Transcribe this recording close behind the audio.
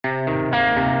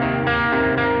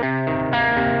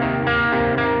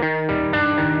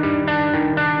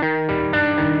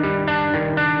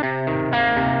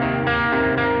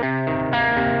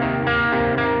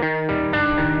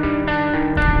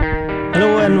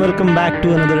welcome back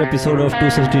to another episode of Two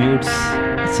Substitutes.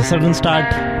 It's a sudden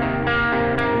start.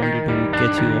 I wanted to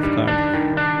catch you off guard.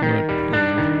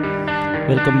 But,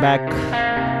 welcome back,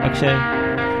 Akshay.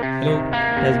 Hello.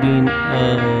 It has been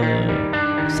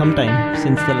some time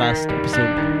since the last episode.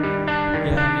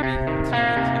 Yeah, maybe 3 weeks.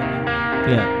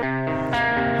 Yeah.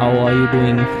 How are you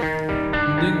doing?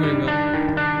 I'm doing very well.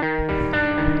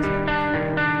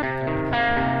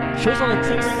 Show some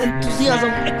enthusiasm.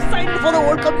 Excited for the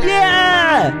World Cup.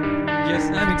 Yeah! Yes,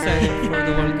 I'm excited for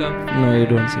the World Cup. No, you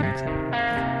don't seem excited.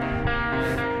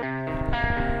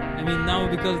 I mean, now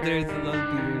because there is a lull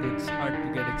period, it's hard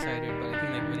to get excited. But I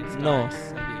think like when it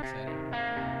starts, I'll be excited.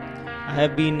 I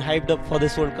have been hyped up for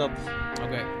this World Cup.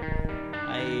 Okay.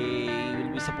 I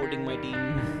will be supporting my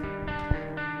team,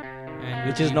 And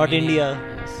which is not India.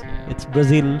 Yes. Yeah. It's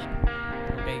Brazil.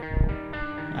 Okay.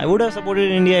 I would have supported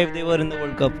India if they were in the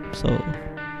World Cup.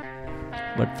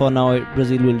 But for now,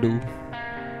 Brazil will do.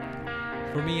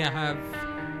 For me, I have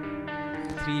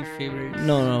 3 favorites.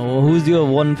 No. Who's your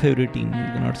one favorite team?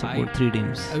 You cannot support 3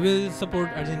 teams. I will support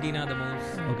Argentina the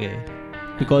most. Okay.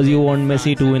 Because you want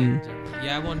Messi to win.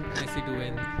 Yeah, I want Messi to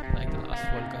win like the last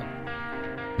World Cup.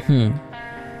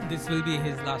 This will be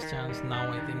his last chance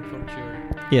now, I think, for sure.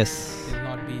 Yes. There will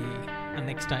not be a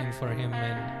next time for him.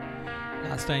 And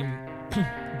last time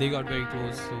they got very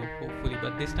close, so hopefully.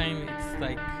 But this time it's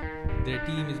like their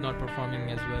team is not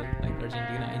performing as well, like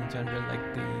Argentina in general.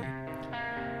 Like they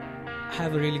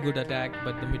have a really good attack,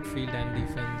 but the midfield and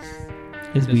defense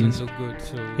doesn't look good.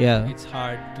 So it's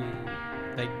hard to,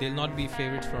 like, they'll not be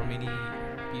favorites for many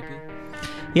people.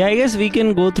 Yeah, I guess we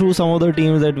can go through some of the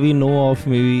teams that we know of.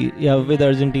 Maybe with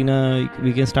Argentina,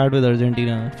 we can start with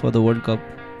Argentina for the World Cup.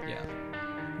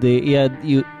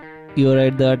 You're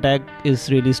right. The attack is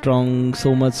really strong,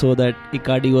 so much so that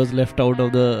Icardi was left out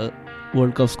of the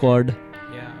World Cup squad.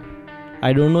 Yeah.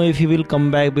 I don't know if he will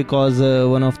come back because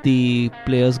one of the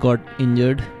players got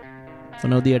injured.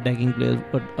 One of the attacking players,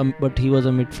 but he was a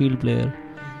midfield player.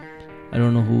 I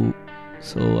don't know who.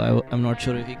 So I'm not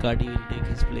sure if Icardi will take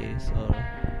his place or.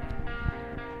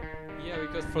 Yeah,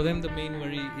 because for them the main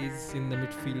worry is in the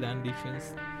midfield and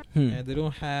defense. They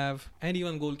don't have, and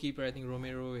even goalkeeper. I think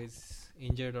Romero is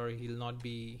injured or he'll not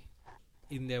be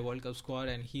in their World Cup squad,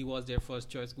 and he was their first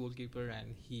choice goalkeeper,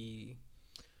 and he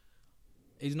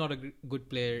is not a good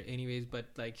player anyways, but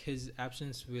like his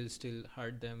absence will still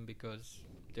hurt them because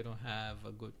they don't have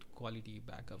a good quality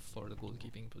backup for the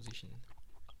goalkeeping position.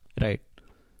 Right.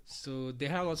 So they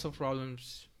have lots of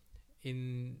problems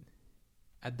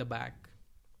at the back,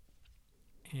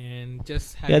 and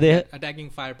just having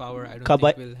attacking firepower I don't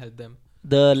think will help them.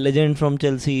 The legend from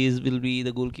Chelsea will be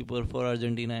the goalkeeper for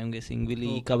Argentina, I'm guessing.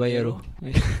 Willy Caballero.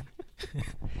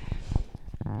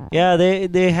 Yeah,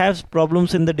 they have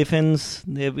problems in the defense.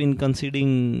 They have been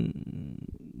conceding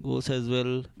goals as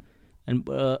well. And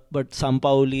but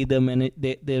Sampaoli,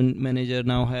 their manager,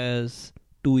 now has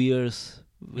 2 years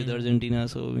with Argentina,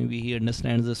 so maybe he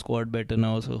understands the squad better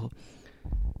now. So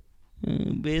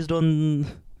based on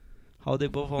how they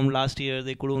performed last year,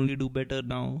 they could only do better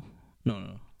now.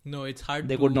 No, it's hard.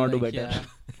 They could not do better.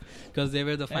 Because they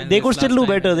were the finalists. They could still do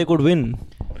better. They could win.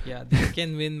 Yeah, they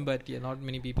can win, but not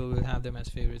many people will have them as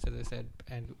favorites, as I said.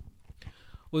 And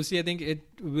we'll see. I think it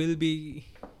will be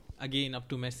again up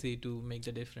to Messi to make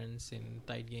the difference in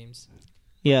tight games.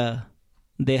 Yeah.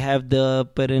 They have the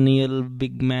perennial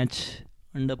big match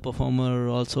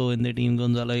underperformer also in the team,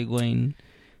 Gonzalo Higuain.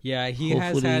 Yeah, he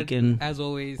has had, as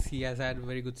always, he has had a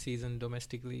very good season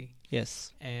domestically.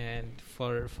 Yes. And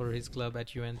for his club at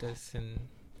Juventus, and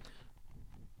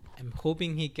I'm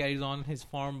hoping he carries on his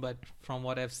form, but from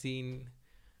what I've seen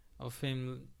of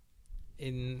him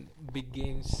in big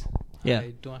games,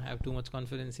 I don't have too much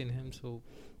confidence in him, so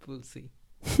we'll see.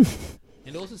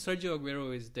 And also Sergio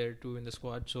Aguero is there too in the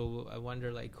squad, so I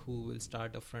wonder like who will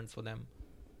start up front for them.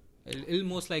 It'll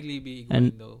most likely be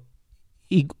Higuain though.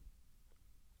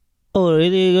 Oh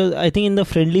really? I think in the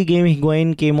friendly game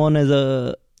Higuain came on as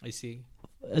a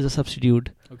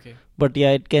substitute. Okay. But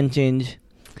yeah, it can change.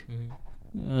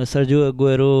 Sergio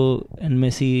Aguero and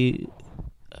Messi.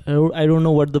 I don't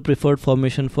know what the preferred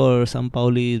formation for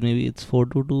Sampaoli is. Maybe it's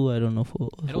 4-2-2. I don't know.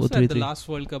 4-3-3. At the last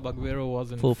World Cup, Aguero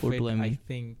wasn't 4-4-2. I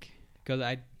think, because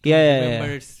I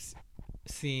remember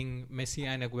seeing Messi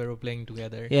and Aguero playing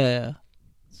together. Yeah.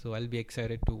 So I'll be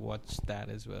excited to watch that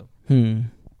as well.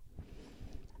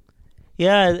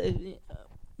 Yeah,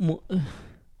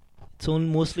 it's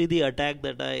mostly the attack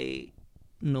that I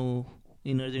know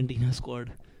in Argentina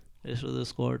squad. Rest of the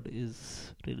squad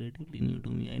is relatively new to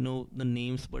me. I know the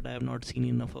names, but I have not seen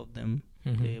enough of them.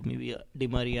 Maybe Di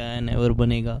Maria and Ever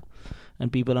Banega,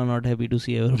 and people are not happy to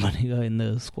see Ever Banega in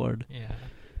the squad. Yeah.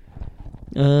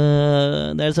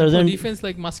 That's For Argent. defense,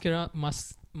 like Mascherano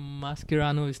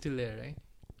is still there, right?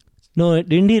 No,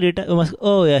 didn't he retire?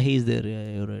 Oh yeah, he's there.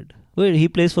 Yeah, you're right. Wait, he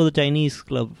plays for the Chinese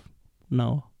club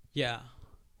now. Yeah.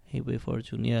 Hebei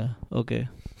Fortune. Yeah. Okay.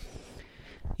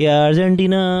 Yeah,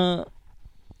 Argentina.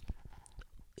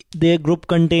 Their group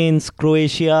contains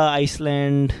Croatia,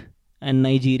 Iceland, and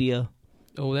Nigeria.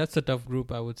 Oh, that's a tough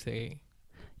group, I would say.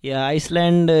 Yeah,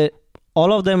 Iceland.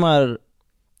 All of them are.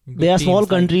 Good They are teams, small like,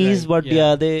 countries, right, but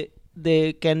yeah,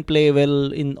 they can play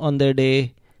well on their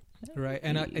day. Right,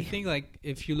 and I think like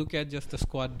if you look at just the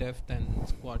squad depth and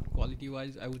squad quality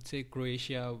wise, I would say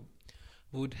Croatia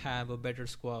would have a better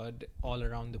squad all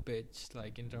around the pitch,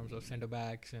 like in terms of centre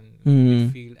backs and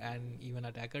midfield and even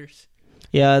attackers.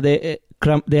 Yeah, they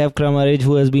have Kramaric,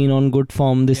 who has been on good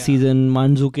form this season,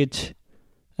 Mandzukic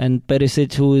and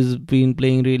Perisic, who has been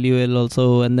playing really well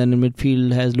also, and then in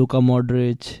midfield has Luka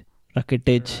Modric,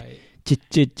 Rakitic,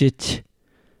 Cic,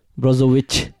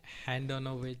 Brozovic.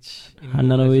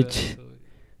 Handanovic. So,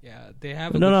 yeah, they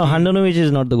have. No, Handanovic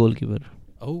is not the goalkeeper.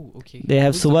 Oh, okay. They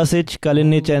have Subasic,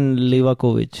 Kalinic, and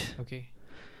Livakovic. Okay.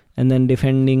 And then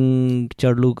defending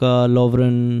Charluka,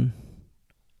 Lovren.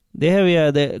 They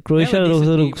have Croatia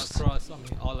looks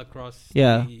all across.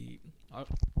 Yeah.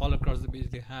 All across the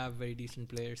pitch, they have very decent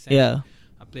players. And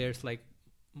players like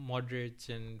Modric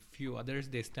and few others,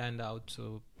 they stand out.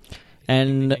 So they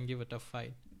can give a tough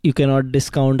fight. You cannot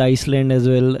discount Iceland as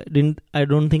well. I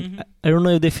don't know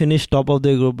if they finished top of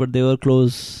their group, but they were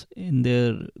close in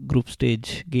their group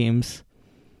stage games.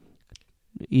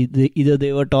 Either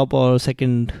they were top or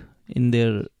second in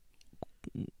their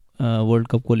World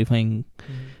Cup qualifying.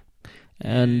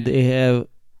 And they have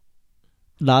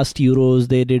last Euros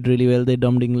they did really well. They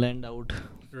dumped England out.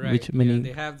 Right.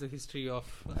 They have the history of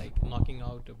like knocking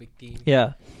out a big team.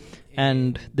 Yeah.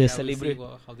 And they celebrate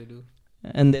how they do.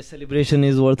 And their celebration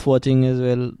is worth watching as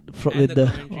well with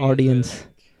the audience. Well,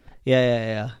 like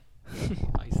yeah.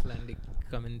 Icelandic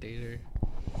commentator.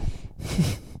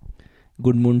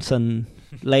 Gudmundsson.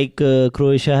 Like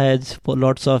Croatia has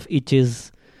lots of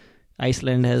itches,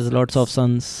 Iceland has lots of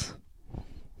suns.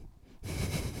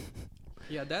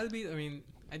 Yeah, that'll be. I mean,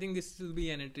 I think this will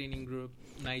be an entertaining group.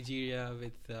 Nigeria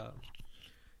with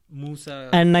Musa.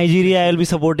 And Nigeria, I'll be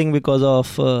supporting because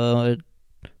of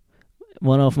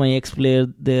one of my ex-player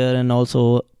there and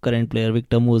also current player,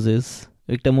 Victor Moses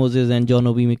and John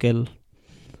Obi Mikel.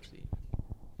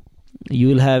 You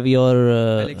will have your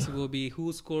Alex Iwobi,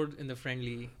 who scored in the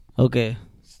friendly. Okay.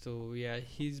 So yeah,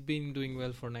 he's been doing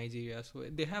well for Nigeria. So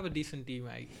they have a decent team.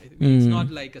 It's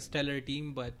not like a stellar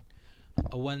team, but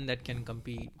a one that can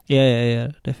compete.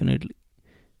 Yeah, definitely.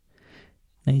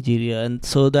 Nigeria, and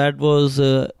so that was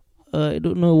I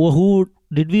don't know who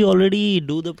did we already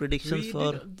do the predictions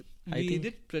for. We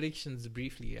did predictions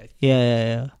briefly, I think.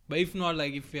 Yeah. But if not,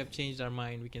 like if we have changed our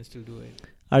mind, we can still do it.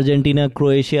 Argentina,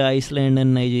 Croatia, Iceland,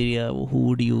 and Nigeria. Who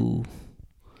would you?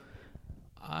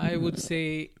 I would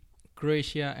say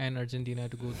Croatia and Argentina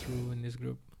to go through in this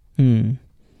group.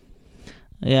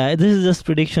 Yeah, this is just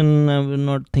prediction. I'm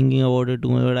not thinking about it too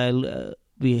much, but I'll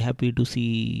be happy to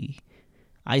see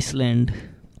Iceland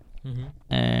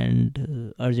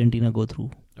and Argentina go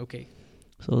through. Okay.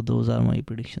 So those are my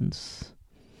predictions.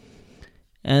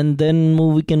 And then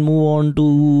we can move on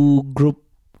to group.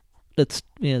 Just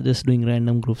doing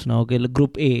random groups now. Okay,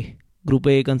 Group A. Group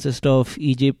A consists of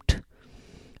Egypt,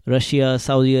 Russia,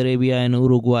 Saudi Arabia, and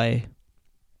Uruguay.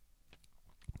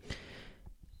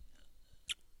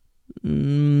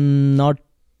 Not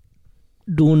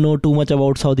do know too much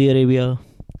about Saudi Arabia,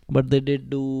 but they did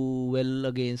do well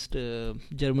against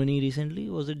Germany recently.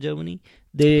 Was it Germany?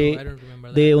 I don't remember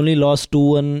that. They only lost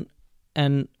 2-1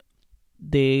 and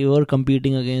they were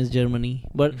competing against Germany.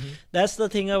 But that's the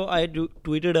thing I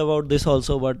tweeted about this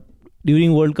also. But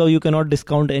during World Cup, you cannot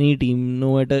discount any team,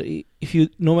 no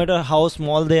matter how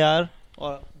small they are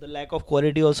or the lack of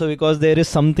quality also, because there is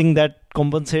something that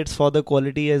compensates for the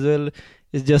quality as well.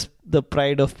 It's just the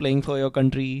pride of playing for your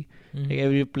country. Like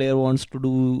every player wants to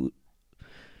do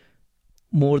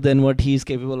more than what he is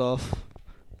capable of.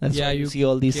 That's why you see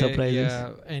all these surprises.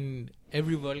 Yeah, and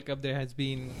every World Cup there has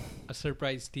been a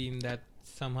surprise team that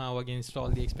somehow against all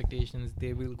the expectations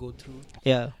they will go through.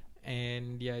 Yeah.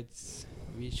 And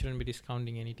we shouldn't be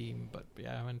discounting any team, but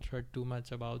I haven't heard too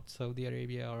much about Saudi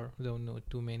Arabia or don't know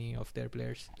too many of their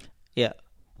players. Yeah.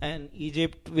 And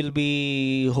Egypt will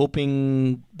be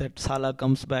hoping that Salah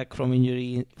comes back from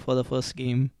injury for the first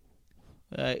game.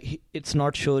 It's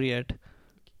not sure yet.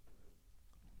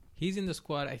 He's in the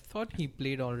squad. I thought he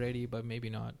played already, but maybe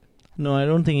not. No, I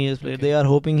don't think he has played. Okay. They are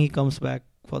hoping he comes back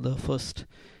for the first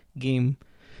game.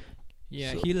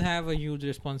 Yeah, so he'll have a huge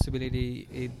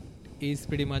responsibility is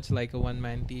pretty much like a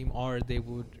one-man team, or they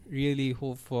would really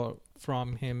hope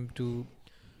from him to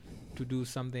do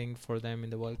something for them in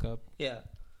the World Cup. Yeah.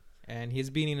 And he's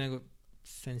been in a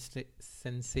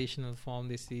sensational form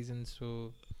this season,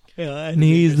 so yeah, and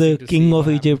he is the king of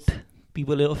Egypt. Happens.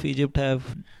 People of Egypt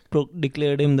have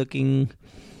declared him the king.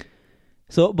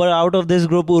 So, but out of this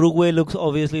group, Uruguay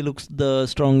obviously looks the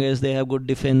strongest. They have good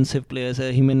defensive players,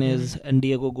 Jimenez and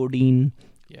Diego Godin.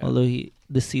 Yeah. Although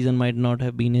this season might not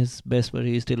have been his best, but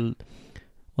he's still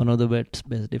one of the best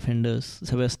defenders.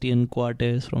 Sebastian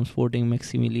Coates from Sporting,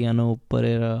 Maximiliano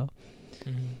Pereira.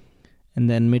 And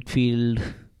then midfield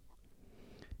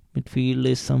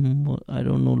is some, I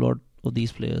don't know a lot of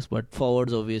these players, but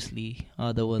forwards obviously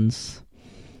are the ones.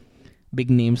 Big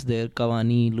names there,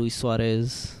 Cavani, Luis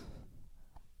Suarez.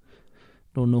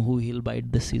 Don't know who he'll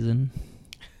bite this season.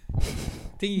 I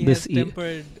think he has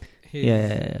tempered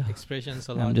his expressions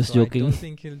a lot. I'm just joking. I don't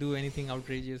think he'll do anything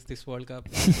outrageous this World Cup.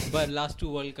 But last 2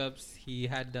 World Cups, he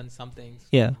had done something. So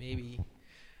yeah. Maybe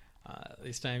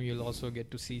this time you'll also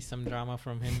get to see some drama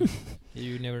from him.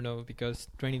 You never know, because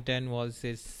 2010 was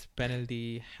his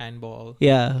penalty handball.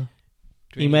 Yeah.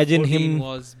 Imagine him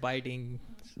was biting.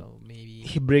 So maybe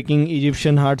he breaking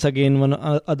Egyptian hearts again, one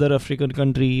other African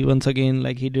country once again,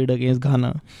 like he did against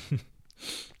Ghana.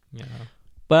 Yeah.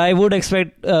 But I would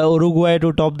expect Uruguay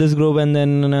to top this group, and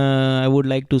then I would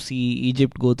like to see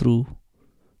Egypt go through.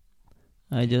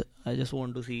 I just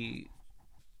want to see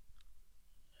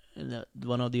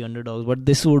one of the underdogs. But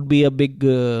this would be a big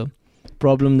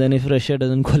problem then if Russia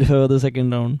doesn't qualify for the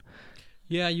second round.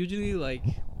 Yeah, usually like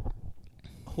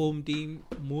home team,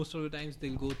 most of the times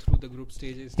they'll go through the group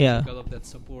stages because of that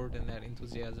support and that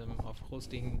enthusiasm of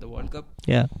hosting the World Cup.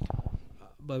 Yeah.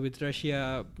 But with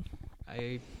Russia,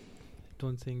 I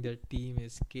don't think their team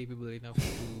is capable enough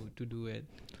to do it.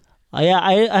 I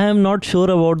am not sure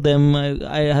about them.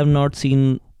 I have not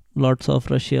seen lots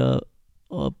of Russia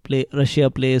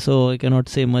play, so I cannot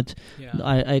say much. Yeah.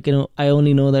 I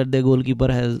only know that their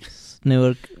goalkeeper has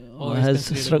never has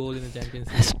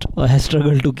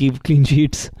struggled to keep clean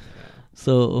sheets.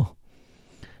 So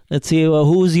let's see,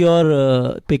 who's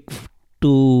your pick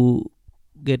to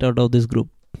get out of this group?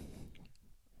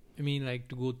 I mean, like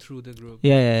to go through the group.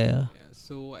 Yeah.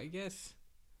 So I guess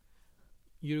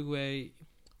Uruguay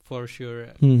for sure.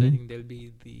 Mm-hmm. I think they'll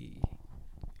be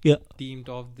the team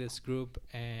of this group,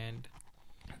 and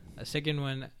a second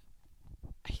one,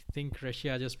 I think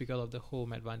Russia, just because of the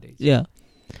home advantage. Yeah.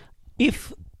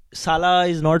 If Salah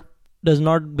does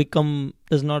not become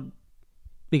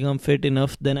fit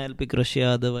enough, then I'll pick Russia.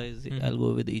 Otherwise, I'll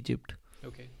go with Egypt.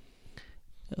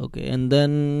 Okay, and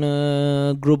then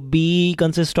Group B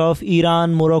consists of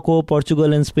Iran, Morocco,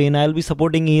 Portugal, and Spain. I'll be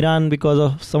supporting Iran because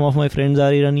of some of my friends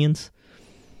are Iranians.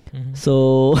 Mm-hmm.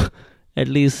 So at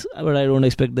least, but I don't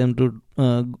expect them to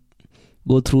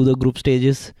go through the group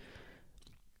stages.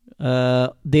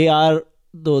 They are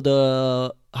though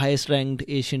the highest ranked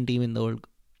Asian team in the world.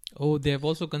 Oh, they have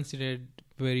also considered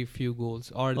very few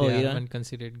goals, or they haven't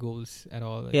considered goals at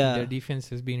all. Their defense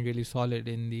has been really solid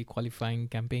in the qualifying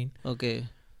campaign. Okay.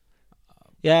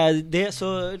 I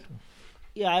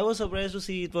was surprised to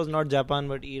see it was not Japan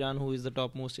but Iran who is the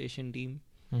topmost Asian team.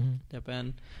 Mm-hmm.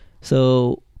 Japan.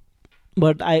 So,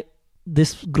 but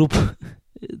this group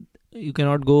you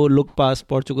cannot look past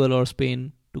Portugal or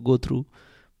Spain to go through.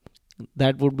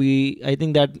 That would be, I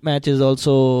think that match is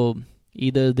also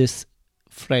either this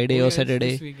Friday or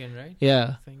Saturday. This weekend, right?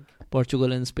 Yeah, I think.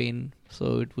 Portugal and Spain.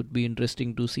 So it would be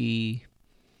interesting to see.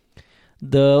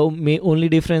 The only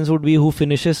difference would be who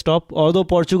finishes top. Although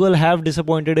Portugal have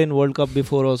disappointed in World Cup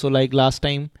before also, like last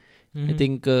time. Mm-hmm. I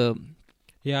think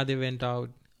they went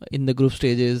out in the group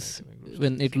stages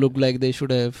when it looked like they should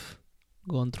have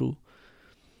gone through.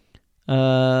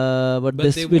 But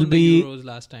this they will won be the Euros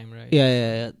last time, right?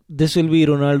 Yeah. This will be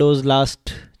Ronaldo's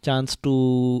last chance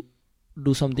to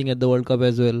do something at the World Cup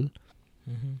as well.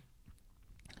 Mm-hmm.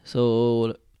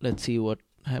 So let's see what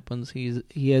happens.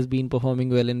 He has been performing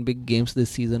well in big games this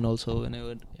season also.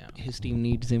 Whenever his team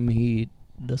needs him, he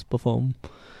does perform.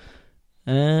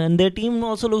 And their team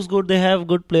also looks good. They have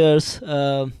good players.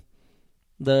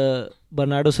 The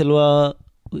Bernardo Silva,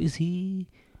 who is he?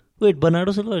 Wait,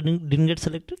 Bernardo Silva didn't get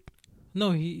selected?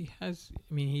 No, he has.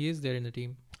 I mean, he is there in the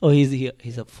team. Oh,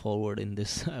 he's a forward in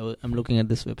this. I'm looking at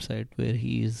this website where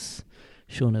he is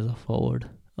shown as a forward.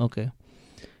 Okay.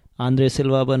 Andre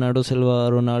Silva, Bernardo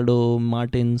Silva, Ronaldo,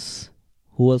 Martins,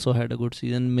 who also had a good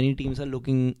season. Many teams are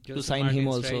looking to sign him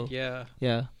also. Right?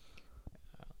 Yeah.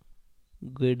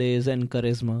 Guedes and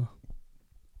Charisma.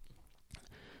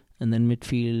 And then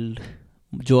midfield,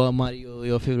 Joao Mario,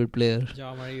 your favorite player.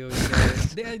 Joao Mario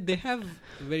is there. They have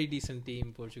a very decent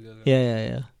team, Portugal.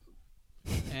 Yeah.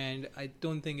 And I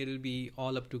don't think it'll be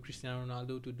all up to Cristiano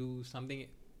Ronaldo to do something.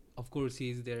 Of course,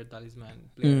 he's their talisman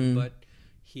player, but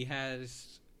he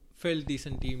has fairly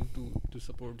decent team to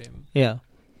support him. Yeah.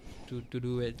 To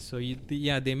do it. So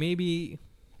they may be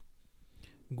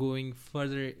going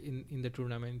further in the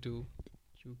tournament too.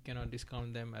 You cannot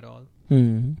discount them at all.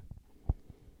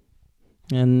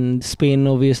 And Spain,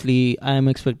 obviously, I am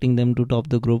expecting them to top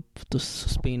the group. To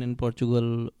Spain and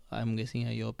Portugal, I'm guessing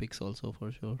are your picks also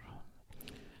for sure.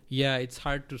 Yeah, it's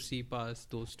hard to see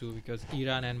past those two because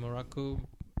Iran and Morocco,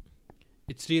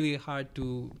 it's really hard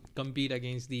to compete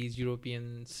against these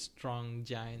European strong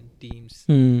giant teams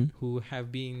who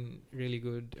have been really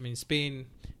good. I mean, Spain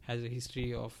has a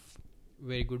history of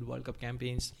very good World Cup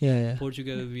campaigns. Yeah.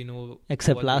 Portugal, we know.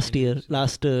 Except last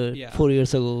 4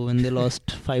 years ago when they lost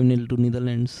 5-0 to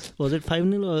Netherlands. Was it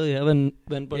 5-0 or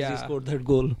when Percy scored that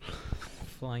goal?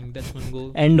 Flying Dutchman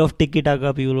goal. End of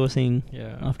tiki-taka, people were saying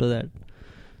after that.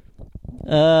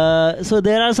 So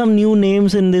there are some new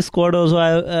names in this squad also. I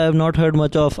have not heard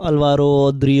much of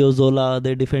Alvaro Odriozola,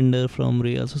 the defender from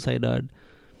Real Sociedad.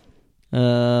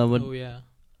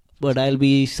 But I'll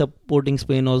be supporting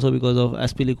Spain also because of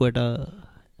Azpilicueta,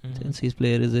 since his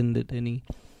player is in the tenny.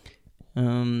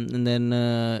 And then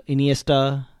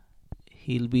Iniesta,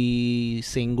 he'll be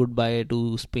saying goodbye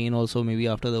to Spain also maybe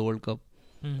after the World Cup.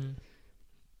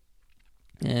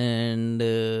 And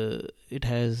it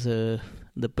has the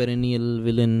perennial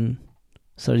villain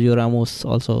Sergio Ramos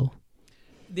also.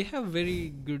 They have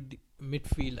very good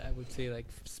midfield, I would say, like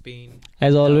Spain.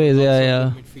 As always,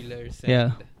 yeah. Midfielders.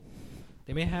 And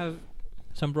they may have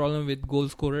some problem with goal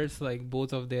scorers, like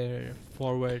both of their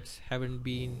forwards haven't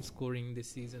been scoring this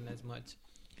season as much.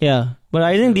 Yeah, but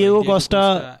I think Diego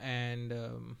Costa and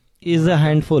is a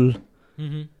handful.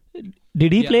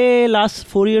 Did he play last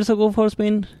 4 years ago for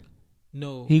Spain?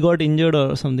 No. He got injured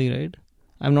or something, right?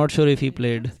 I'm not sure if he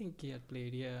played. I think he had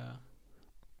played, yeah.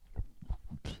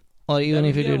 Or even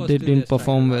if he didn't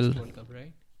perform well. World Cup,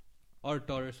 right? Or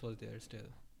Torres was there still.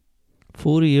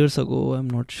 4 years ago, I'm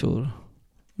not sure.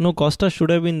 No, Costa should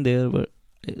have been there, but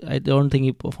I don't think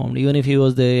he performed. Even if he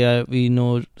was there, we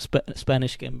know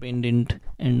Spanish campaign didn't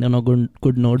end on a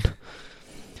good note.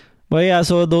 But yeah,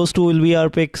 so those two will be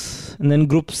our picks. And then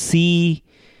Group C,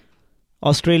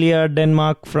 Australia,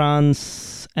 Denmark,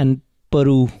 France, and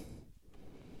Peru.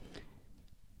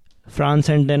 France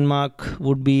and Denmark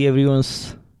would be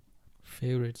everyone's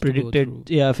favorites. Predicted,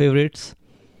 favorites.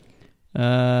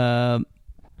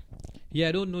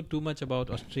 I don't know too much about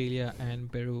Australia and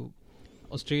Peru.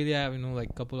 Australia,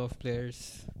 like couple of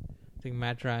players. I think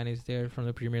Matt Ryan is there from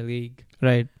the Premier League.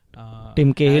 Right.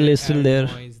 Tim Cahill is still there.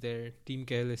 Tim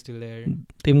Cahill is still there.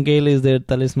 Tim Cahill is their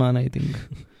talisman, I think.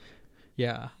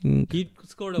 Yeah. He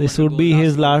scored this would be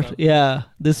his last. Yeah,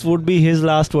 this would be his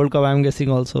last World Cup, I'm guessing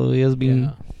also. He has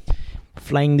been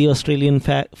flying the Australian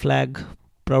flag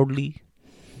proudly.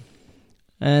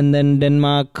 And then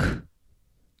Denmark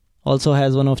also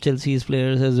has one of Chelsea's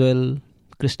players as well,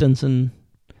 Christensen.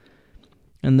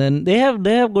 And then they have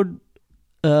good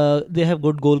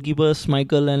goalkeepers.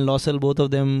 Michael and Lossell, both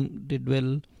of them did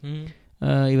well.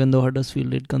 Even though Huddersfield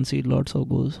did concede lots of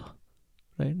goals,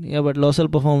 right? Yeah, but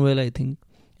Lossell performed well, I think.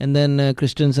 And then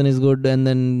Christensen is good. And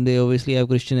then they obviously have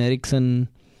Christian Eriksen.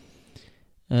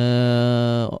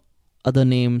 Other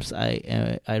names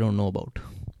I don't know about.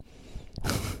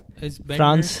 Is Bendtner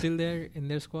France still there in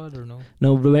their squad or no?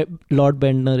 No, Lord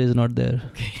Bendtner is not there.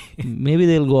 Okay. Maybe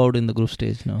they'll go out in the group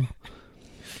stage now.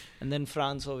 And then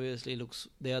France obviously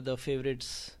they are the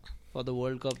favorites for the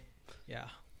World Cup. Yeah.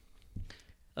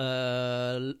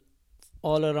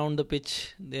 All around the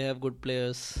pitch, they have good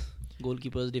players.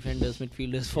 Goalkeepers, defenders,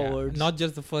 midfielders, forwards. Not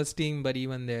just the first team, but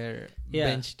even their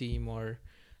bench team or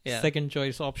second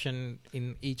choice option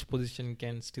in each position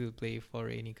can still play for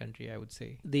any country, I would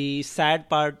say. The sad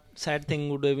thing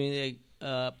would have been like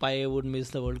Payet would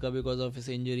miss the World Cup because of his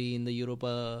injury in the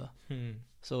Europa.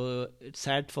 So it's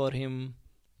sad for him.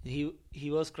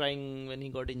 He was crying when he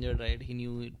got injured, right? He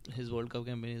knew his World Cup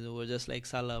campaign is over, just like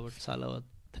Salah, but Salah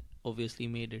obviously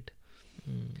made it.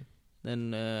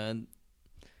 Then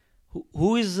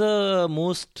who is the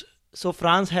most... So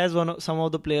France has some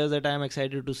of the players that I am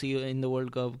excited to see in the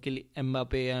World Cup.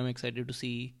 Mbappe, I am excited to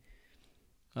see.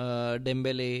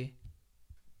 Dembele,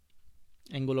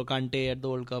 N'Golo Kante at the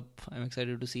World Cup. I am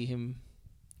excited to see him.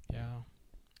 Yeah,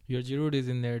 your Giroud is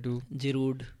in there too.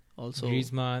 Giroud also.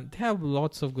 Griezmann. They have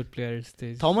lots of good players.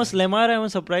 Thomas Lemar, I am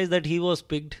surprised that he was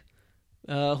picked.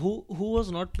 Who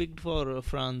was not picked for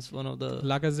France? One of the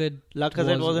Lacazette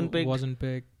wasn't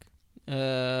picked.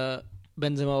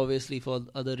 Benzema obviously for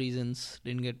other reasons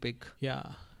didn't get picked. Yeah.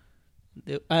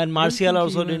 And Martial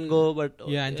also didn't go, but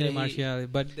yeah, Anthony Martial.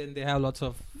 But then they have lots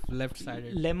of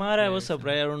left-sided. Lemar, I was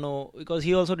surprised. I don't know, because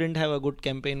he also didn't have a good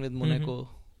campaign with Monaco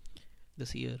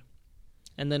this year.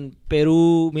 And then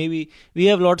Peru, maybe we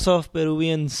have lots of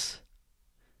Peruvians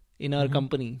in our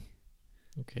company.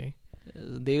 Okay.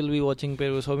 They will be watching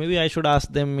Peru, so maybe I should ask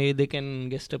them. Maybe they can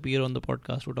guest appear on the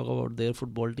podcast to talk about their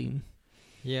football team.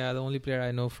 Yeah, the only player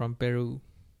I know from Peru.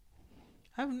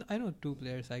 I know two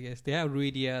players, I guess. They have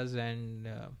Rui Diaz and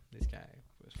this guy,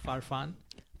 Farfan.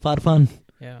 Farfan.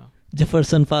 Yeah.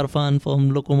 Jefferson Farfan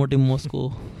from Lokomotiv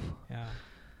Moscow. Yeah.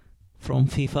 From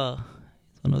FIFA.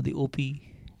 One of the OP.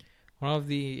 One of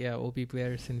the OP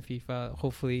players in FIFA.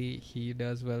 Hopefully he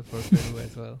does well for Peru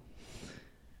as well.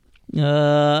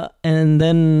 And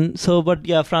then,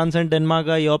 France and Denmark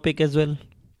are your pick as well.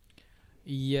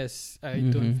 Yes, I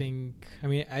don't think. I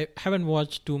mean, I haven't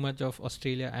watched too much of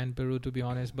Australia and Peru, to be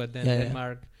honest. But then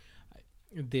Denmark,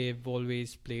 they've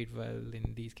always played well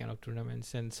in these kind of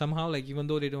tournaments. And somehow, like, even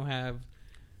though they don't have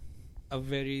a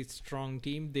very strong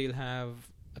team, they'll have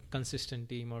a consistent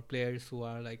team or players who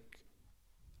are like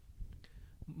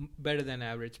better than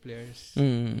average players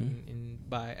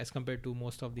as compared to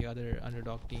most of the other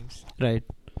underdog teams. Right.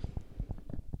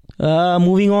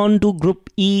 Moving on to Group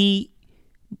E.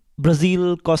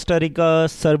 Brazil, Costa Rica,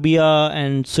 Serbia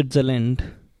and Switzerland.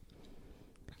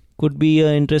 Could be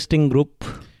an interesting group.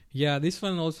 Yeah, this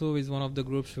one also is one of the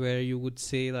groups where you would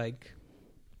say like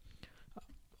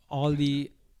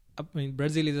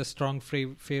Brazil is a strong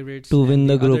favorite to win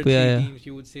the group. Teams,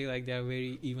 you would say like they are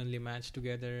very evenly matched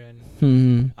together, and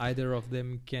either of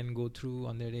them can go through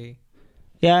on their day.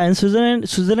 Yeah, and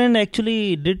Switzerland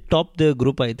actually did top their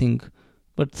group, I think,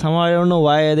 but somehow I don't know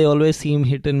why they always seem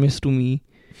hit and miss to me.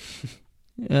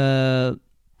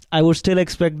 I would still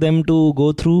expect them to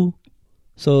go through.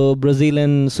 So Brazil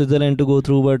and Switzerland to go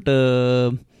through, but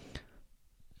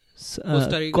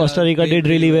Costa Rica did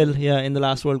really well. Yeah, in the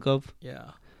last World Cup.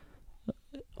 Yeah.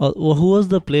 Who was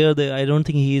the player there? I don't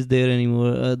think he is there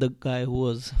anymore. The guy who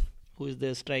is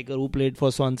the striker who played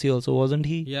for Swansea also, wasn't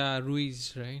he? Yeah,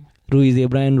 Ruiz, right?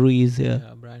 Brian Ruiz.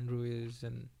 Yeah, Brian Ruiz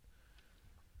and.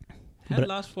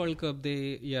 Last World Cup,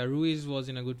 Ruiz was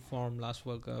in a good form last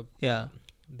World Cup. Yeah.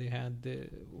 They had they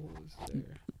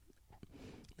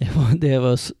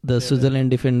have the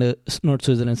Switzerland defender, not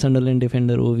Switzerland, Sunderland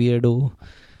defender,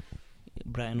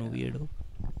 Brian Oviedo.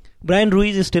 Brian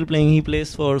Ruiz is still playing. He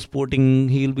plays for Sporting.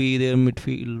 He'll be their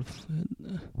midfield.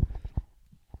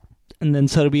 And then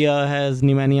Serbia has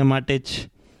Nemanja Matic.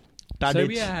 Tadic.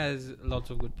 Serbia has lots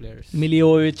of good players.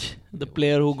 Milivojevic, the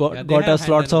player who got us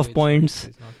lots of points.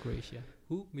 It's not Croatia.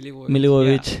 Who?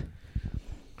 Milivojevic. Yeah.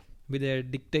 But they're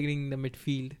dictating the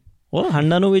midfield. Oh,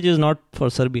 Handanovic is not for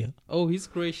Serbia. Oh, he's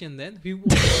Croatian then?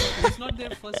 He's not their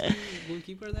first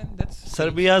goalkeeper then? That's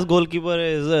Serbia's goalkeeper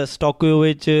is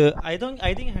Stojkovic. I think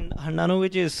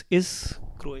Handanovic is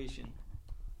Croatian.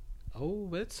 Oh,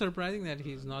 well, it's surprising that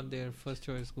he's not their first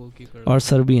choice goalkeeper. Or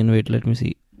Serbian. Wait, let me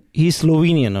see. He's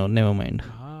Slovenian now. Never mind.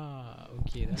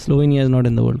 Okay. Slovenia is not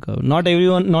in the World Cup. Not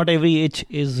every H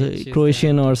is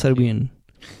Croatian or Serbian.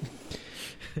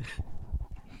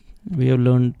 We have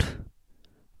learned.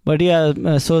 But yeah,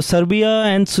 so Serbia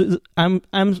and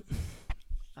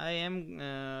I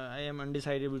am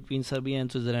undecided between Serbia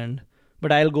and Switzerland,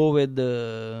 but I'll go with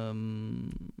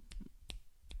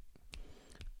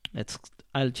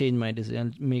I'll change my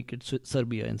decision. I'll make it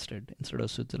Serbia instead of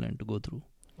Switzerland to go through.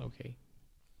 Okay.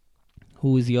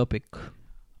 Who is your pick?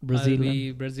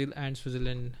 Brazil and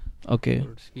Switzerland. Okay.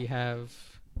 We have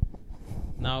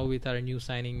now with our new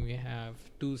signing, we have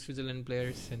 2 Switzerland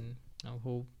players, and I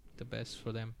hope the best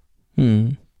for them.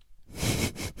 And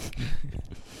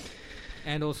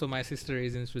also my sister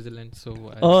is in Switzerland, so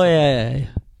yeah.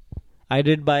 I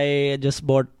just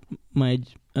bought my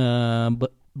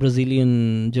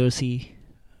Brazilian jersey,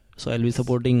 so I'll be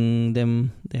supporting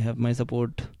them. They have my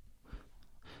support.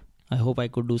 I hope I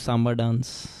could do samba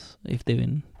dance if they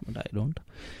win, but I don't.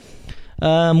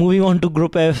 Moving on to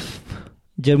Group F,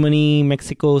 Germany,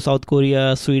 Mexico, South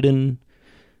Korea, Sweden.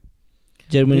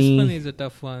 Germany. This one is a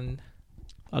tough one.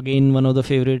 Again, one of the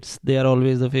favorites. They are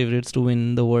always the favorites to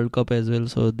win the World Cup as well.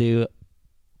 So they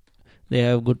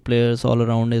have good players all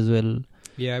around as well.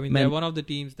 Yeah, I mean, they're one of the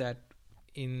teams that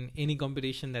in any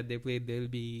competition that they play, they'll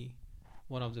be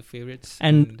one of the favorites.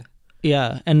 And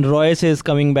Royce is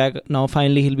coming back now.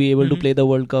 Finally, he'll be able to play the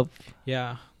World Cup.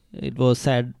 Yeah. It was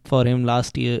sad for him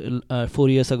last year, 4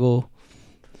 years ago.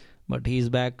 But he's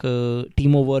back.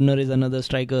 Timo Werner is another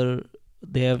striker.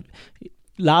 They have...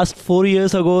 last 4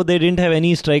 years ago they didn't have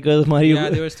any strikers. Mario. Yeah,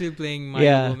 they were still playing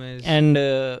Mario Gomez. And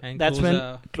that's when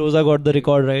Klose got the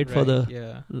record, right, for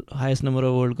the highest number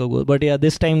of World Cup goals. But yeah,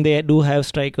 this time they do have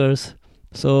strikers.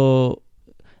 So,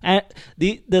 and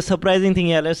the surprising thing,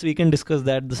 we can discuss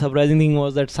that. The surprising thing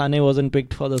was that Sané wasn't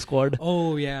picked for the squad.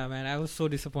 Oh yeah, man, I was so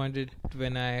disappointed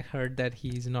when I heard that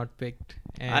he's not picked.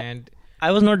 And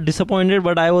I was not disappointed,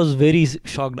 but I was very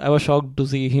shocked. I was shocked to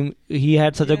see him. He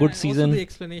had such a good season. Also the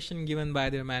explanation given by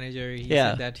their manager, he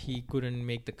said that he couldn't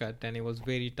make the cut, and it was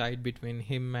very tight between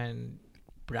him and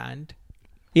Brandt.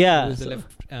 Yeah, who was the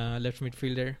left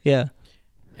midfielder. Yeah,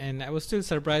 and I was still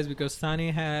surprised because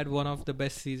Sané had one of the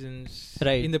best seasons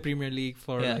in the Premier League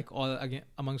for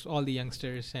amongst all the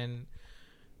youngsters, and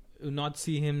not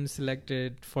see him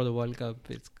selected for the World Cup.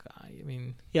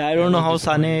 I don't know how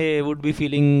Sané would be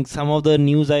feeling. Some of the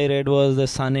news I read was that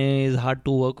Sané is hard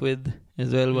to work with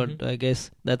as well, but I guess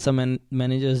that's a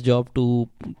manager's job to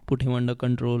put him under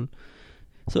control.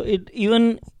 So it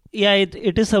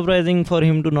is surprising for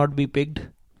him to not be picked.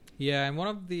 Yeah, and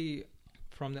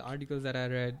from the articles that I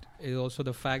read is also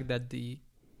the fact that the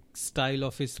style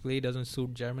of his play doesn't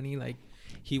suit Germany. Like,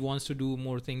 he wants to do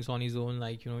more things on his own,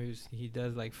 like, he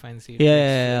does like fancy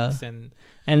tricks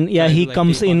and he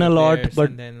comes in a lot,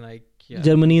 but then,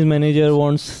 Germany's manager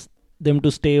wants them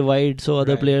to stay wide so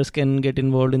other players can get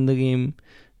involved in the game.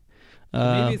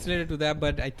 Maybe it's related to that,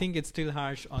 but I think it's still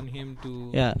harsh on him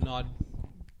to not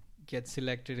get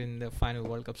selected in the final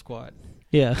World Cup squad.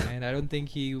 Yeah, and I don't think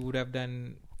he would have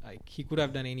done. He could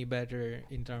have done any better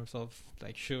in terms of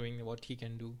showing what he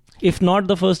can do. If not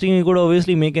the first team, he could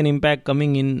obviously make an impact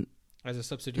coming in as a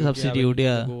substitute.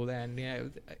 Goal, and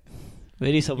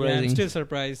very surprising. I'm still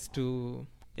surprised to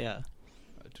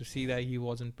see that he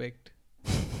wasn't picked.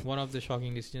 One of the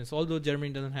shocking decisions. Although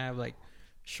Germany doesn't have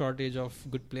shortage of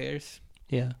good players.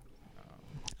 Yeah.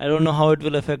 I don't know how it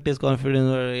will affect his confidence.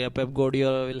 Or Pep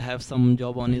Guardiola will have some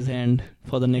job on his hand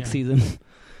for the next season.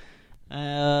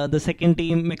 The second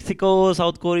team, Mexico,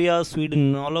 South Korea,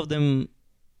 Sweden, all of them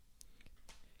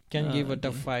can give a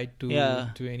tough fight to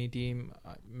any team.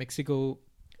 Mexico,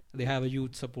 they have a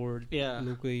huge support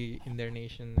locally in their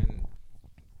nation, and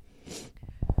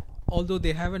although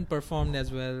they haven't performed as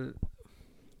well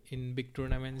in big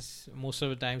tournaments most of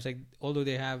the times, although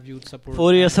they have huge support.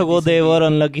 4 years ago they were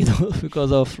unlucky though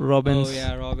because of Robin. Oh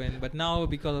yeah, Robin. But now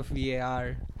because of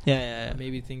VAR,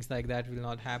 maybe things like that will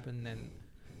not happen. And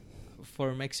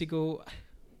for Mexico,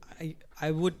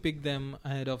 I would pick them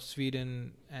ahead of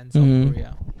Sweden and South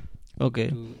Korea. Okay.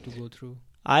 To go through.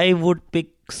 I would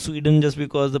pick Sweden just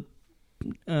because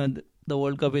the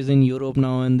World Cup is in Europe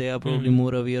now and they are probably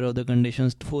more aware of the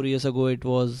conditions. 4 years ago it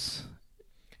was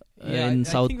in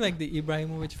South. I think the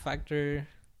Ibrahimovic factor.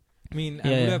 I mean, I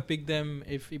would have picked them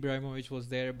if Ibrahimovic was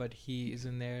there, but he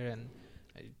isn't there, and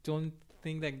I don't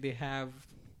think they have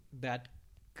that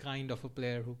kind of a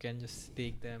player who can just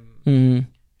take them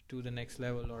to the next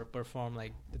level or perform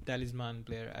like the talisman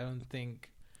player. I don't think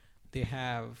they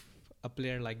have a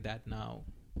player like that now.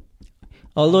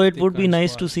 Although it would be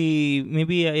nice to see,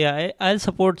 maybe I'll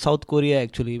support South Korea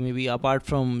actually. Maybe apart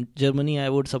from Germany, I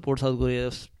would support South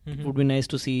Korea. It would be nice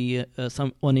to see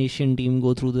one Asian team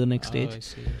go through the next stage. I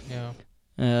see.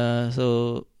 Yeah.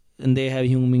 So and they have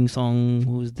Heung-min Song,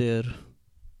 who's their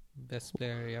best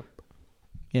player. Yep.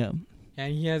 Yeah.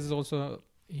 And he has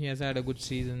had a good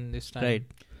season this time. Right.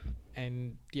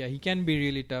 And he can be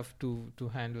really tough to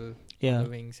handle the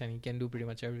wings, and he can do pretty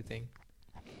much everything.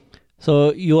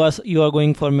 So you are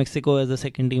going for Mexico as the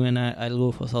second team, and I'll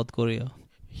go for South Korea.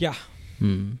 Yeah.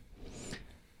 And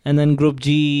then Group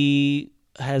G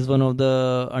has one of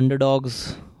the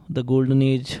underdogs, the golden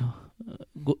age.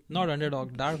 Not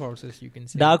underdog, dark horses, you can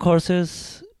say. Dark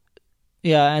horses,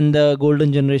 and the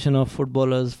golden generation of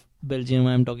footballers, Belgium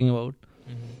I'm talking about.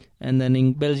 And then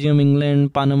in Belgium,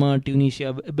 England, Panama,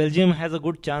 Tunisia. Belgium has a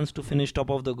good chance to finish top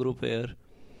of the group here.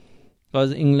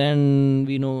 Because England,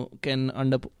 we know, can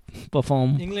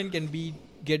underperform. England can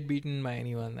get beaten by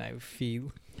anyone, I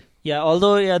feel. Yeah,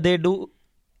 although they do.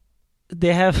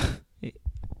 They have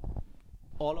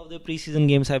all of their preseason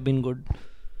games have been good.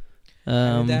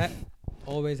 That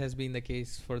always has been the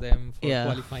case for them for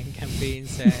qualifying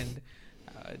campaigns and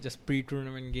just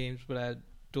pre-tournament games. But I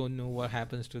don't know what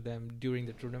happens to them during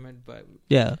the tournament. But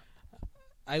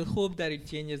I'll hope that it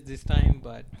changes this time.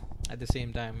 But at the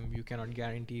same time, you cannot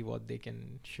guarantee what they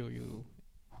can show you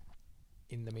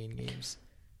in the main games.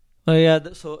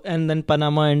 So and then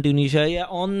Panama and Tunisia.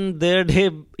 On their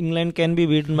day, England can be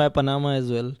beaten by Panama as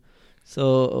well.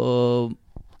 So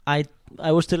I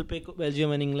would still pick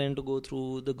Belgium and England to go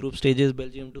through the group stages.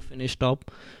 Belgium to finish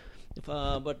top.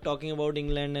 But talking about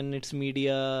England and its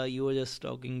media, you were just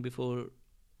talking before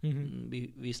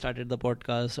we started the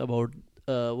podcast about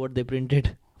what they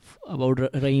printed about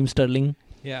Raheem Sterling.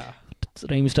 Yeah.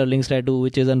 Raheem Sterling's tattoo,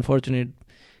 which is unfortunate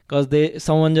because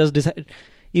someone just decided,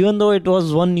 even though it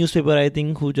was one newspaper, I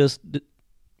think, who just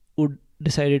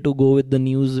decided to go with the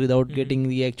news without getting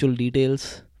the actual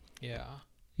details. Yeah.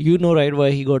 You know, right,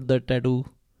 why he got that tattoo?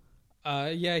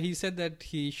 Yeah, he said that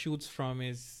he shoots from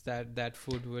his that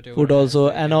food, whatever. Food also,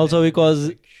 and also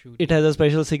because shoot. it has a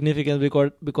special significance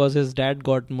because his dad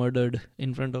got murdered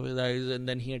in front of his eyes, and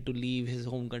then he had to leave his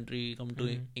home country, come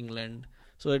to England.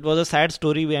 So it was a sad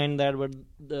story behind that, but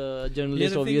the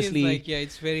journalist obviously...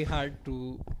 it's very hard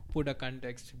to put a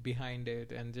context behind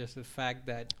it, and just the fact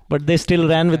that... But they still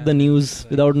ran with the news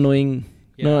without knowing.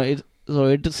 Yeah. No,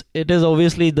 it is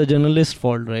obviously the journalist's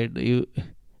fault, right?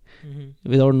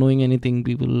 Without knowing anything,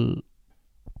 people...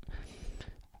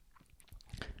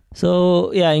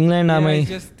 So, yeah, England... it's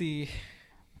just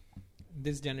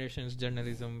this generation's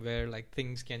journalism where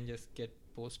things can just get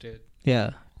posted.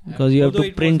 Yeah. Because you have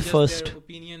to print first. Their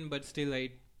opinion, but still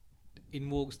it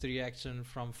invokes the reaction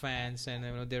from fans, and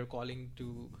they're calling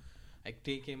to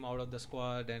take him out of the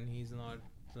squad, and he's not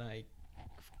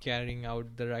carrying out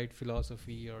the right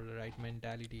philosophy or the right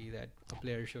mentality that a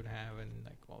player should have, and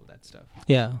all that stuff.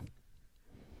 Yeah.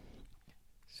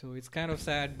 So it's kind of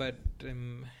sad, but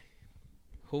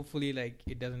hopefully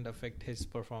it doesn't affect his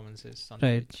performances on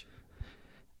the pitch.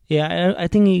 Yeah, I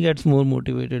think he gets more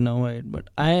motivated now, right? But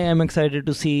I am excited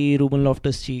to see Ruben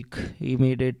Loftus-Cheek. He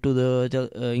made it to the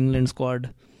England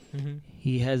squad.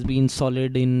 He has been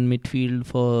solid in midfield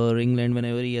for England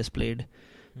whenever he has played.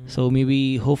 So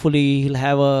maybe, hopefully, he'll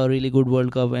have a really good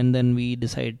World Cup, and then we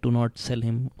decide to not sell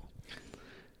him.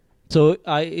 So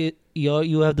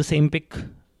you have the same pick,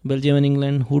 Belgium and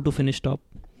England. Who to finish top?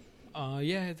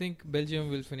 I think Belgium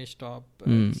will finish top.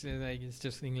 It's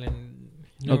just England.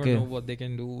 You never know what they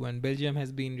can do. And Belgium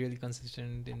has been really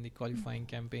consistent in the qualifying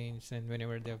campaigns and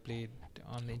whenever they have played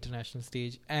on the international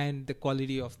stage. And the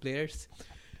quality of players,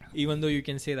 even though you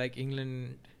can say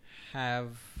England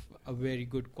have a very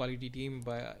good quality team,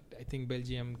 but I think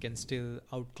Belgium can still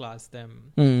outclass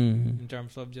them in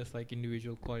terms of just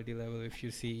individual quality level. If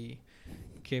you see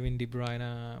Kevin De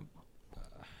Bruyne,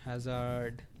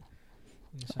 Hazard,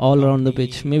 all around the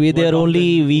pitch. Maybe their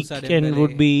only weak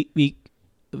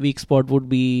spot would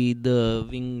be the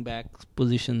wing back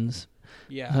positions.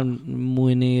 Yeah,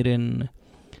 Muinir and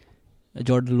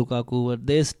Jordan Lukaku, but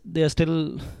they are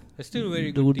still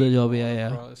very do good the team job.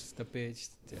 Across the pitch.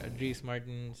 Dries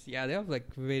Mertens, they have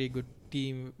very good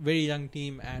team, very young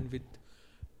team, and with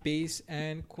pace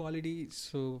and quality.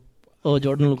 So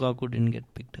Jordan Lukaku didn't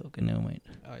get picked. Okay, never mind.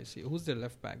 I see. Who's the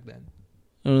left back then?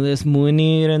 There's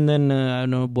Muinir and then I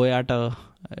don't know, Boyata.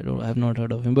 I have not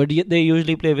heard of him, but they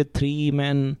usually play with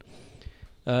 3-man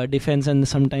defense, and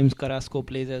sometimes Carrasco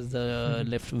plays as the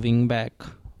left wing back.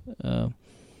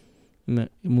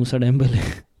 Moussa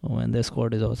Dembele. Oh man, their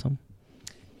squad is awesome.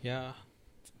 Yeah.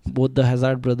 Both the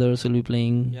Hazard brothers will be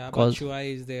playing. Yeah,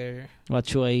 Batshuayi is there.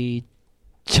 Batshuayi,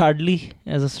 Chadli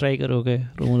as a striker. Okay,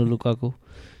 Romelu Lukaku.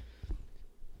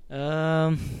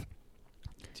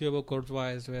 Thibaut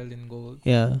Courtois as well in goal.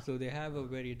 Yeah. So they have a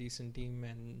very decent team,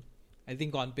 and I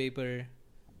think on paper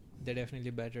they're definitely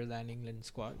better than England's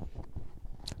squad.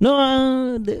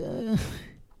 No,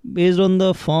 based on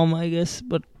the form, I guess,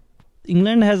 but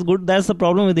England has good. That's the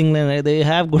problem with England. Right? They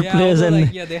have good players,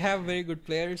 they have very good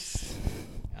players.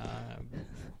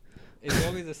 It's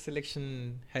always a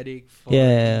selection headache for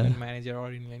England manager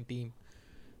or England team,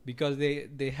 because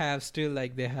they have still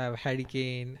they have Harry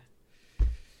Kane.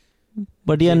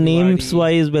 But names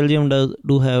wise, Belgium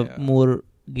do have more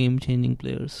game-changing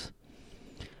players.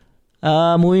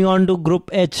 Moving on to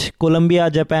Group H: Colombia,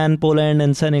 Japan, Poland,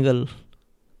 and Senegal.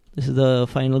 This is the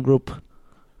final group.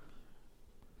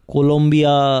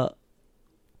 Colombia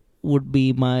would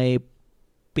be my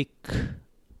pick.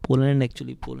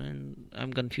 Poland.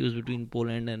 I'm confused between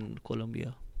Poland and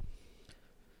Colombia.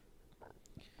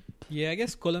 Yeah, I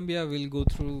guess Colombia will go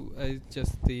through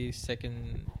just the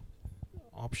second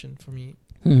option for me.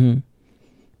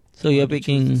 So you're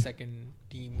picking the second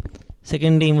team.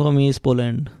 Second team for me is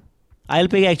Poland. I'll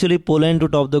pick actually Poland to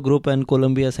top the group and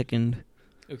Colombia second.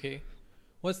 Okay.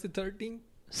 What's the third team?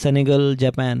 Senegal,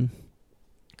 Japan.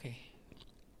 Okay.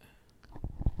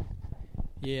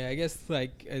 Yeah, I guess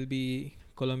it'll be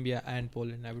Colombia and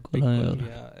Poland. I would pick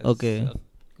Colombia as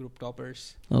group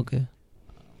toppers. Okay.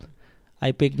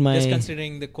 I picked my... Just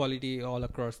considering the quality all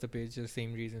across the pitch, the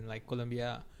same reason.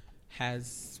 Colombia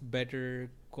has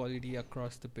better quality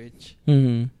across the pitch.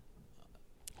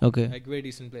 Okay. Very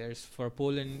decent players. For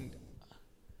Poland,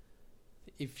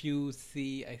 if you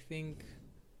see, I think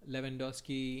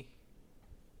Lewandowski,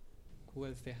 who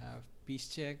else they have?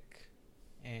 Piszczek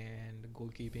and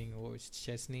goalkeeping, it's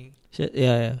Chesney.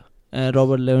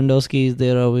 Robert Lewandowski is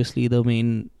there, obviously the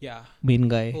main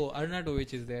guy. Oh,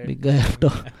 Arnautovic is there. Big guy after.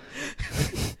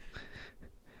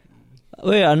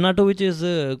 Wait, Arnautovic is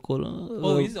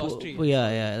he's Austrian.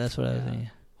 Yeah, that's what I was saying.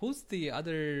 Who's the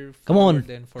other Come on.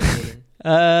 then for Poland?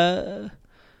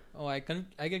 I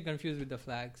get confused with the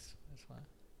flags. That's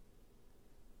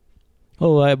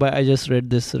why. I just read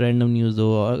this random news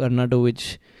though.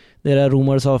 Arnautovic, there are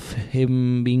rumors of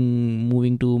him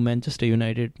moving to Manchester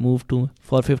United,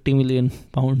 for £50 million.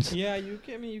 Yeah, you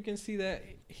can see that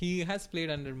he has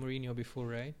played under Mourinho before,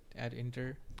 right? At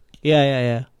Inter.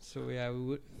 Yeah. So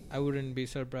I wouldn't be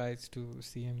surprised to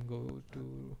see him go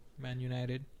to Man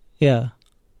United. Yeah.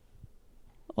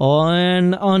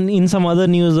 In some other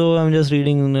news though, I'm just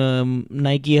reading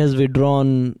Nike has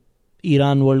withdrawn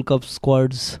Iran World Cup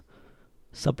squad's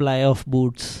supply of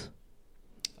boots.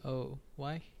 Oh,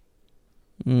 why?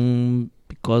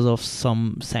 Because of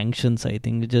some sanctions, I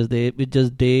think. With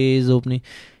just days opening,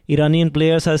 Iranian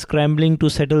players are scrambling to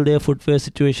settle their footwear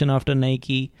situation after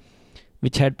Nike,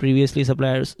 which had previously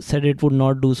suppliers, said it would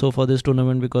not do so for this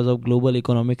tournament because of global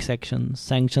economic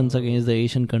sanctions against the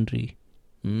Asian country.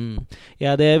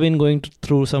 Yeah, they have been going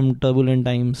through some turbulent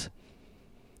times.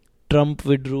 Trump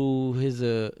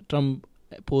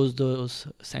posed those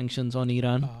sanctions on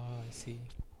Iran. I see.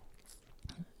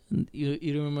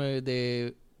 You remember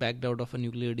they backed out of a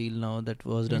nuclear deal now that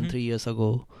was done 3 years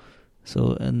ago.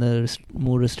 So, and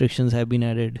more restrictions have been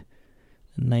added.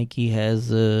 Nike has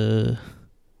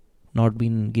not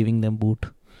been giving them boot.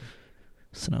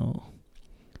 So now,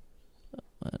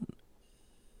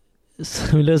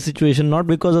 similar situation, not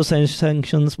because of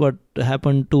sanctions, but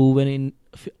happened too in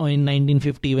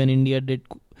 1950 when India did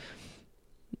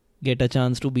get a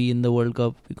chance to be in the World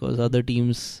Cup because other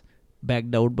teams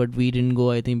backed out, but we didn't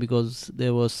go, I think, because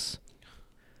there was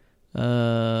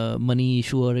money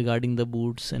issue regarding the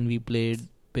boots and we played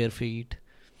bare feet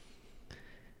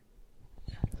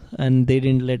and they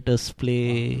didn't let us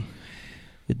play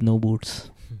with no boots.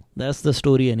 That's the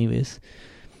story anyways.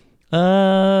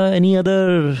 Any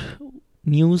other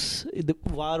news? The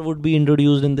VAR would be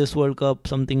introduced in this World Cup,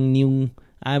 something new.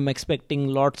 I'm expecting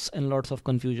lots and lots of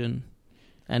confusion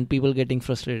and people getting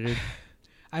frustrated.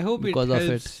 I hope because it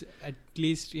helps of it. At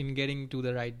least in getting to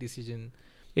the right decision.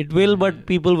 It will, but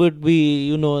people would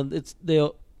be,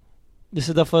 this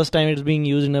is the first time it's being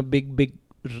used in a big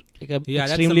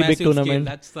extremely big tournament.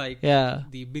 Scale. That's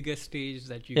the biggest stage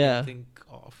that you can think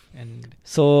of. And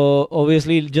so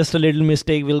obviously just a little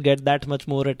mistake will get that much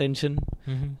more attention.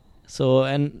 So,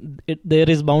 and there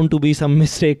is bound to be some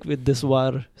mistake with this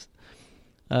VAR.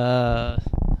 So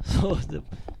the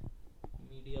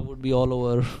media would be all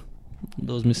over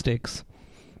those mistakes.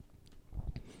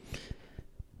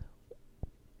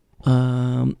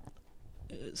 Who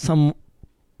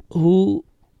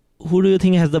do you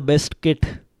think has the best kit?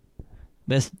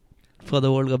 Best for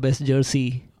the World Cup, best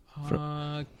jersey?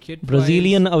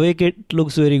 Brazilian away kit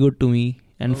looks very good to me.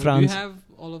 And France. Do you have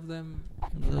all of them?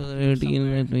 Let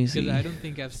me see. Because I don't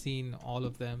think I've seen all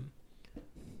of them.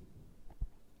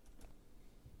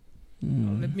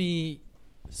 Let me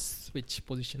switch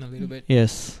position a little bit.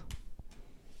 Yes.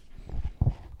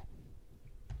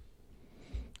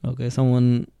 Okay,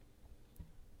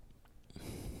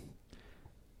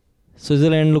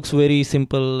 Switzerland looks very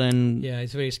simple and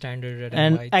it's very standard red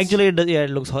and whites. Actually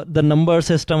it looks the number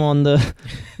system on the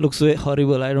looks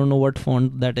horrible. I don't know what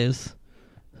font that is,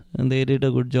 and they did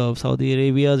a good job. Saudi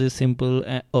Arabia's is simple.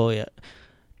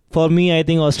 For me, I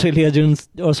think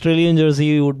Australian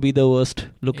jersey would be the worst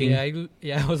looking. I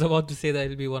was about to say that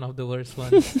it'll be one of the worst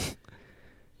ones.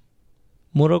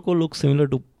 Morocco looks similar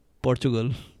to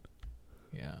Portugal.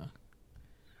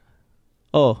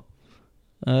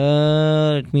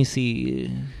 Let me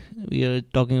see. We are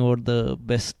talking about the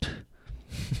best.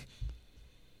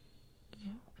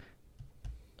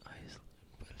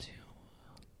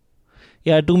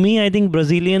 To me, I think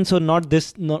Brazilian. So not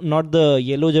the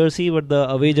yellow jersey, but the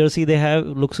away jersey they have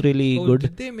looks really good.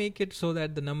 Did they make it so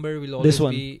that the number will always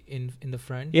be in the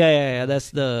front? Yeah. That's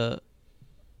the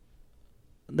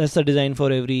design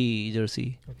for every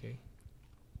jersey. Okay.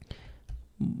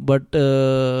 But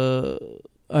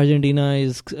Argentina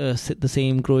is the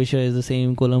same. Croatia is the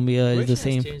same. Colombia is the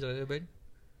same. Changed a little bit.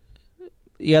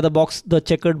 Yeah, the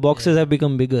checkered boxes have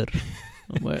become bigger.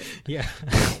 But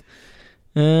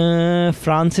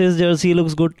France's jersey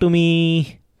looks good to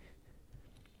me.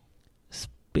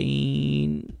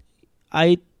 Spain,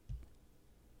 to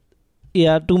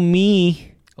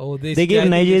me. Oh, they gave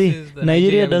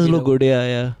Nigeria does look good,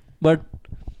 yeah. But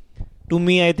to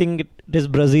me, I think it is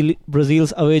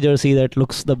Brazil's away jersey that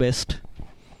looks the best.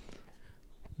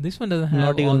 This one doesn't have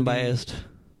not even biased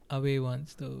away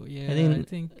ones though. Yeah, I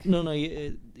think no.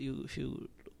 You should.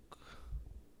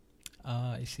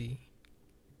 I see.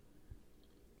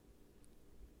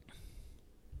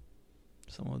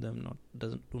 Some of them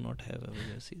do not have away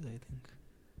jerseys, I think.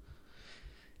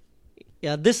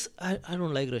 Yeah, this I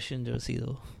don't like Russian jersey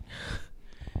though.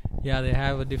 Yeah, they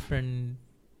have a different,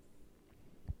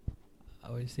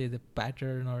 I would say, the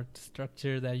pattern or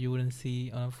structure that you wouldn't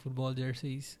see on football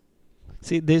jerseys.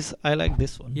 See this, I like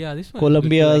this one. Yeah, this one.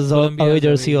 Colombia's away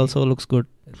jersey also looks good.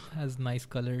 It has nice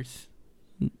colors.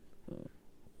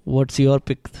 What's your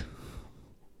pick?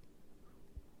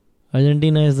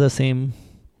 Argentina is the same.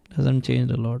 Hasn't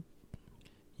changed a lot.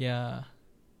 Yeah.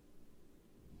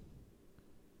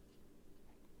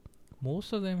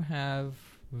 Most of them have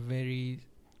very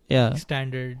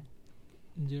standard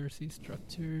jersey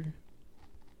structure.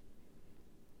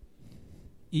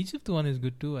 Egypt one is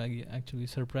good too, actually,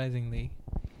 surprisingly.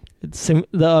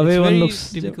 The away one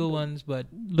looks typical ones, but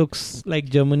looks like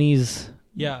Germany's.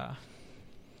 Yeah.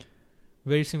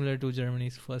 Very similar to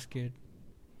Germany's first kit.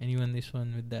 And even this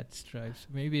one with that stripes.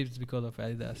 Maybe it's because of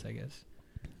Adidas, I guess.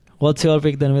 What's your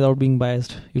pick then without being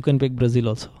biased? You can pick Brazil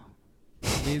also.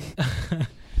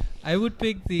 I would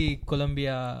pick the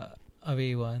Colombia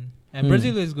away one. And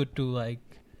Brazil is good too,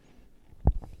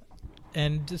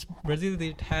 and just Brazil,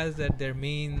 it has that their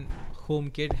main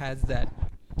home kit has that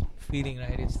feeling,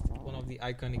 right? It's one of the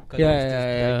iconic colors.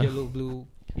 Yeah. Yellow, blue.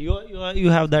 You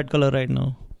have that color right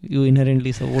now. You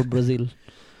inherently support Brazil.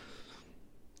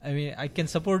 I mean, I can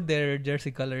support their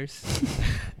jersey colors.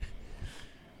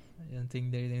 I don't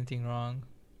think there is anything wrong.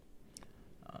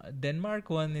 Denmark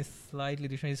one is slightly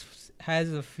different. It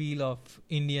has a feel of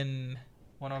Indian.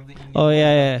 One of the Indian. Oh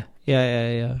yeah.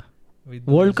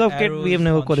 World Cup kit, we have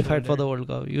never qualified for the World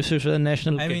Cup. You should show the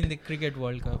national kit. I mean the Cricket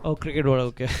World Cup. Oh, Cricket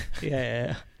World Cup. Okay.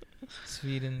 Yeah.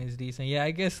 Sweden is decent. Yeah,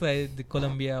 I guess the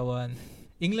Colombia one.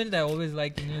 England, I always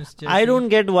liked England's jersey. I don't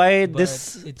get why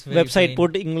this website plain.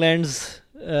 put England's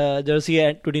jersey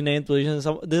at 29th position.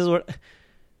 This is what...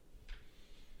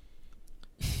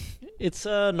 It's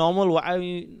a normal... I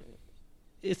mean,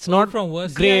 it's not from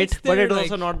worst. great, yeah, but it's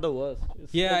also not the worst.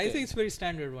 Okay. I think it's very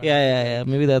standard one. Yeah.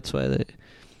 Maybe that's why they...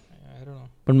 I don't know.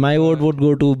 But my vote would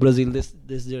go to Brazil.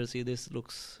 This jersey, this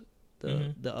looks...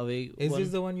 The away Is one.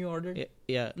 this the one you ordered?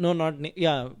 Yeah. No, not...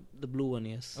 Yeah, the blue one,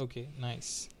 yes. Okay,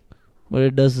 nice. But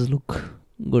it does look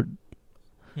good.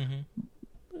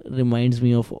 Reminds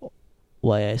me of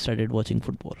why I started watching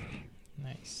football.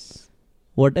 Nice.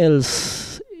 What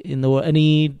else in the world?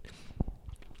 Any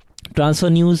transfer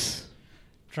news?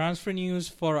 Transfer news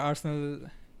for Arsenal.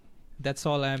 That's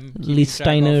all I'm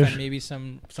Lichtsteiner. And maybe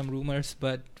some rumors,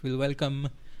 but we'll welcome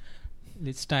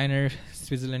Lichtsteiner,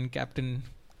 Switzerland captain.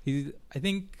 I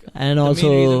think and the also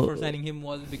main reason for signing him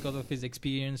was because of his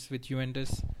experience with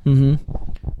Juventus.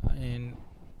 And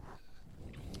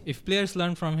if players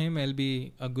learn from him, it'll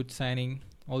be a good signing.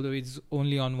 Although it's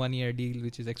only on 1 year deal,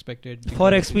 which is expected.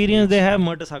 For experience, they have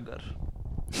Mertesacker.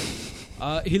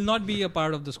 He'll not be a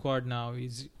part of the squad now.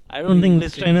 I don't think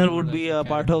Lichtsteiner would be a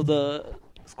part of the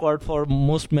squad for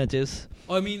most matches.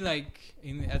 I mean,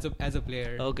 as a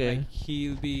player. Okay. Like,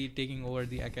 he'll be taking over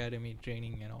the academy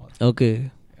training and all.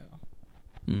 Okay.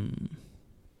 Yeah.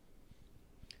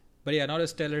 But yeah, not a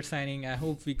stellar signing. I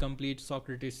hope we complete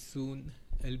Socrates soon.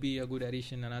 It'll be a good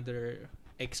addition. Another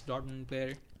ex-Dortmund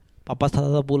player.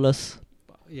 Papastathopoulos.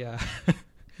 Yeah.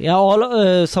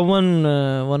 Yeah, someone,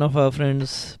 one of our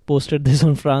friends posted this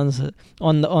on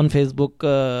on Facebook,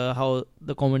 how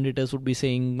the commentators would be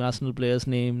saying Arsenal players'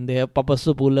 name. They have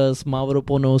Papastathopoulos,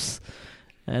 Mavropanos,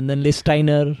 and then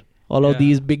Lichtsteiner. All of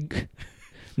these big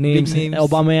names.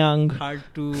 Aubameyang. Hard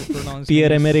to pronounce.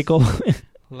 Pierre-Emerick.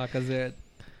 Lacazette.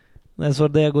 That's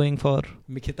what they are going for.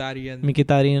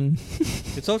 Mkhitaryan.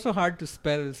 It's also hard to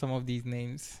spell some of these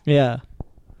names. Yeah.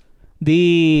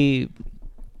 The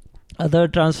other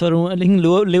transfer, I think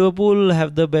Liverpool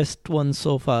have the best ones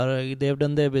so far. They have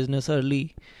done their business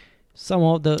early. Some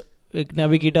of the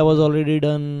Naby Keita was already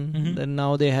done. Then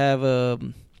now they have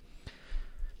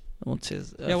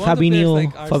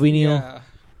Fabinho.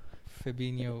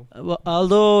 Fabinho.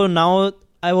 Although now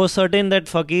I was certain that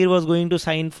Fekir was going to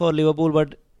sign for Liverpool,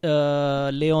 but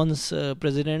Lyon's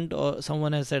president or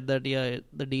someone has said that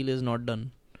the deal is not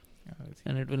done,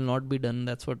 and it will not be done.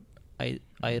 That's what I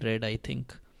read, I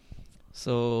think.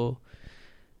 So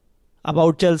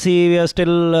about Chelsea, we are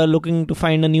still looking to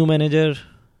find a new manager.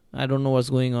 I don't know what's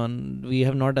going on. We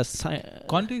have not assigned.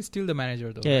 Conte is still the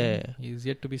manager, though. Yeah, right? He's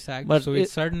yet to be sacked. But So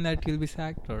it's certain that he'll be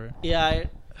sacked, or yeah,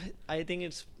 I think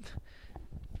it's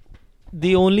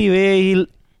the only way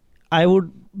I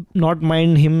would not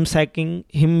mind him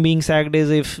being sacked is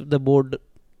if the board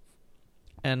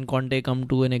and Conte come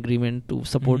to an agreement to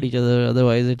support each other.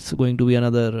 Otherwise, it's going to be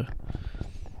another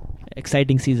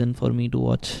exciting season for me to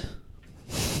watch.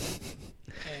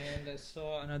 And I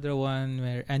saw another one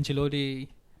where Ancelotti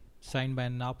signed by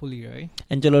Napoli, right?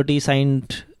 Ancelotti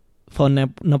signed for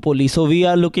Napoli. So we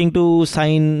are looking to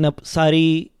sign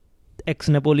Sarri,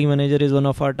 ex-Napoli manager, is one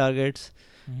of our targets.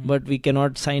 But we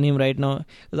cannot sign him right now.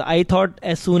 I thought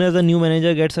as soon as a new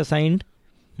manager gets assigned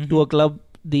to a club,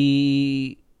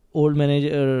 the old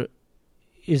manager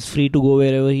is free to go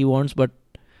wherever he wants. But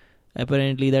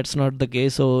apparently that's not the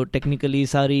case. So technically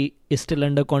Sarri is still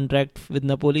under contract with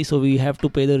Napoli. So we have to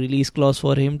pay the release clause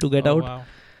for him to get out. Wow.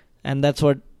 And that's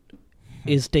what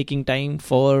is taking time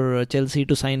for Chelsea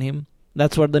to sign him.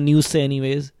 That's what the news say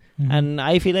anyways. And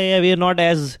I feel like we are not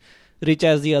as rich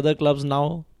as the other clubs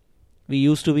now. We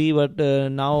used to be, but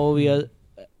now we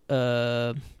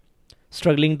are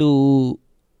struggling to.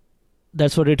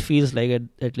 That's what it feels like,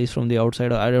 at least from the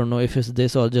outside. I don't know if it's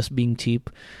this or just being cheap.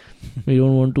 We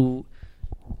don't want to.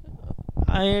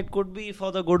 It could be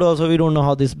for the good also. We don't know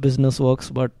how this business works,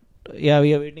 but yeah,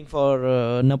 we are waiting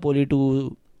for Napoli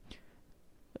to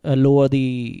lower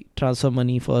the transfer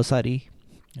money for Sarri.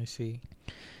 I see.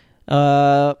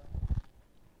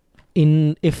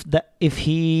 If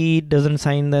he doesn't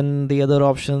sign, then the other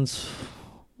options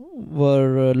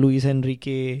were Luis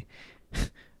Enrique.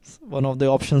 One of the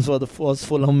options was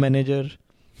Fulham manager.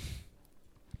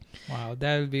 Wow,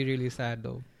 that will be really sad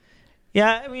though.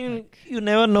 Yeah, I mean, you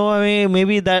never know. I mean,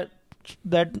 maybe that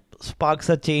sparks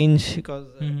a change because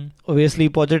obviously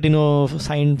Pochettino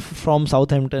signed from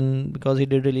Southampton because he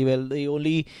did really well. The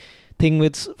only thing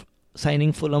with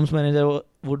signing Fulham's manager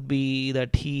would be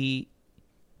that he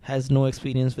has no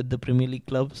experience with the Premier League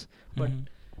clubs. But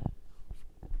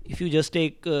if you just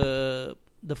take the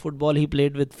football he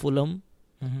played with Fulham,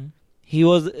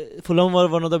 Fulham were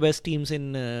one of the best teams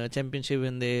in Championship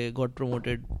when they got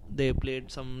promoted. They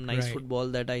played some nice football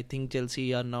that I think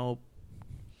Chelsea are now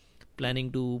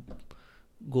planning to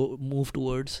move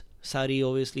towards. Sarri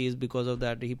obviously is because of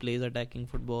that. He plays attacking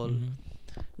football.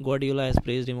 Guardiola has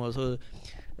praised him also.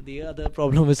 The other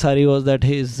problem with Sarri was that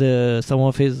some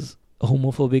of his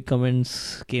homophobic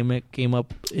comments came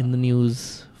up in the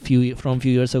news from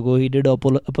few years ago. He did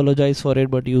apologize for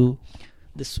it, but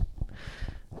this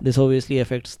obviously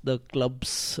affects the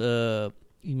club's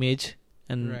image,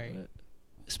 and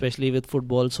especially with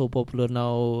football so popular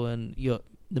now and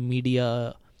the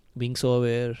media being so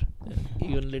aware,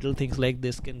 even little things like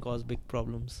this can cause big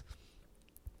problems.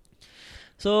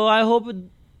 So I hope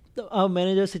our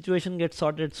manager situation gets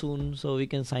sorted soon so we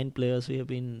can sign players. We have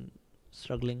been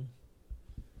struggling.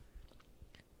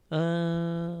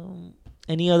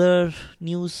 Any other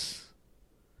news?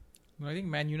 I think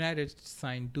Man United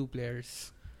signed 2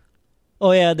 players.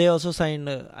 Oh yeah, they also signed.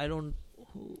 Who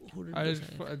did they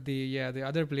sign? The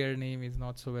other player name is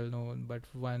not so well known, but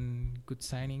one good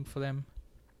signing for them.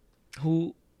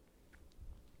 Who?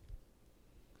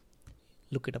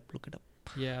 Look it up.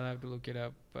 Yeah, I'll have to look it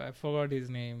up. I forgot his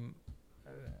name.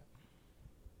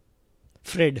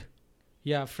 Fred.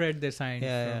 Yeah, Fred they signed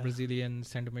for Brazilian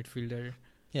centre midfielder.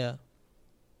 Yeah.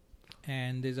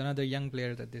 And there's another young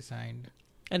player that they signed.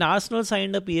 And Arsenal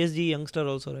signed a PSG youngster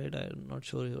also, right? I'm not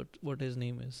sure what his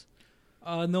name is.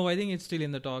 No, I think it's still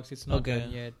in the talks. It's not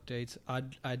done yet. It's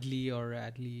Adli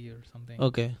or something.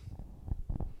 Okay.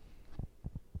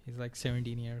 He's like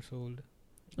 17 years old.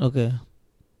 Okay.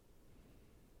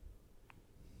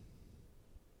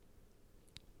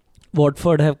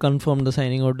 Watford have confirmed the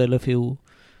signing of Deulofeu.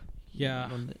 Yeah.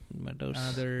 Matters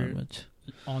another much.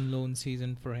 On loan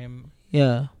season for him.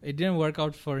 Yeah. It didn't work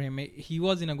out for him. He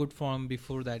was in a good form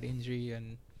before that injury,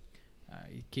 and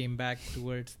he came back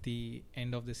towards the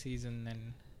end of the season,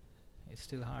 and it's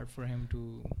still hard for him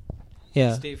to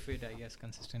stay fit, I guess,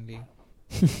 consistently.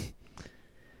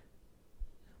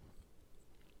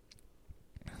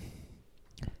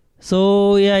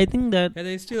 So I think that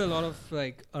there's still a lot of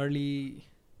early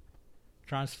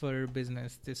transfer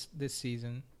business this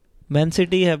season. Man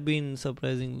City have been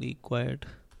surprisingly quiet.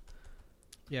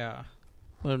 Yeah.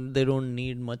 But they don't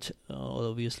need much,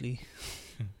 obviously.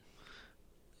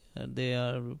 They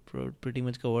are pretty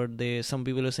much covered. Some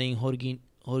people are saying Jorginho,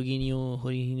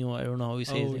 I don't know how he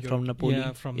says it, from Napoli is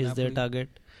Napoli. Their target.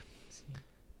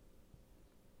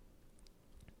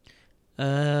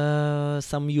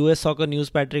 Some US soccer news,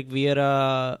 Patrick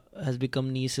Vieira has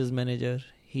become Nice's manager.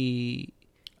 He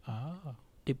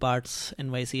departs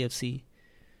NYCFC.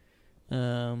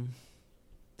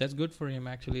 That's good for him.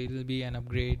 Actually, it'll be an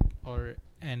upgrade, or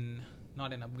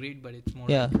not an upgrade, but it's more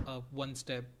Yeah. like a one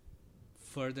step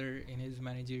further in his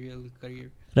managerial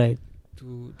career Right.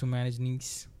 to manage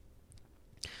Nice.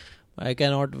 I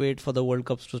cannot wait for the World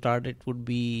Cups to start. It would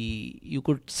be, you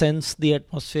could sense the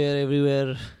atmosphere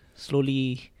everywhere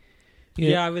slowly.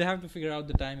 Yeah, I will have to figure out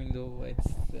the timing though. It's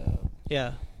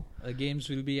Yeah. games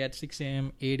will be at 6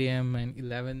 a.m., 8 a.m., and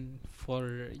 11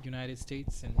 for United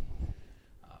States, and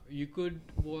you could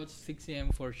watch 6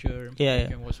 a.m. for sure. Yeah, You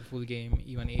can watch a full game.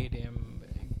 Even 8 a.m.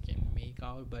 you can make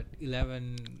out, but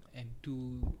 11 and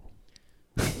 2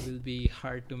 will be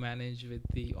hard to manage with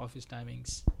the office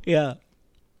timings. Yeah.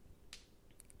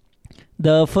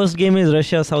 The first game is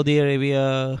Russia, Saudi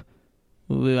Arabia.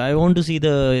 I want to see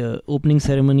the opening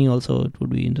ceremony also. It would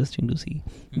be interesting to see.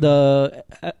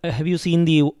 Have you seen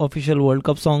the official World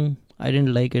Cup song? I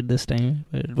didn't like it this time.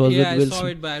 It was I with saw Will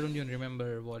it, but I don't even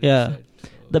remember what Yeah. it said. So.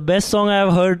 The best song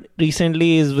I've heard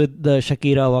recently is with the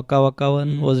Shakira Waka Waka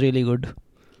one. Was really good.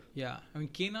 Yeah, I mean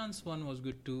Kenan's one was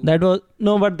good too. That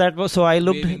was so I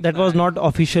looked. Waving That was flag. not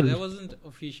official. That wasn't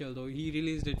official though. He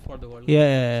released it for the World Cup.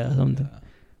 Yeah, something.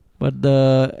 But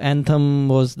the anthem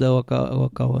was the Waka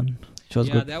Waka one, which was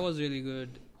good. That was really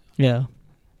good. Yeah.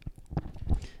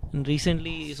 And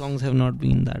recently, songs have not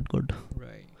been that good.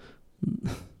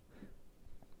 Right.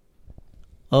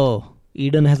 Oh,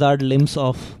 Eden Hazard limps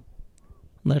off.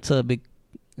 That's a big.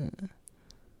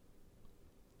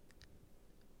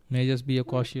 May just be a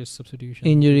cautious substitution.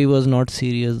 Injury was not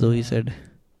serious, though, he said.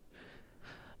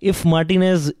 If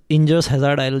Martinez injures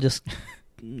Hazard, I'll just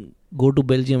go to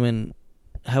Belgium and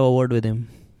have a word with him.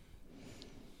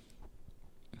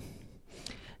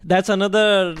 That's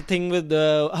another thing with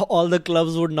all the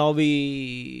clubs would now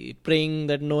be praying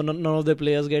that none of the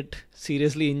players get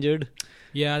seriously injured.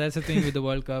 Yeah, that's the thing with the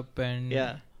World Cup, and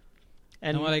Yeah.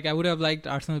 And I would have liked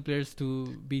Arsenal players to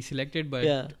be selected, but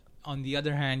yeah. on the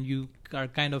other hand, you are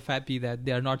kind of happy that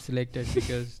they are not selected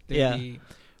because they'll Yeah. be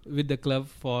with the club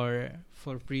for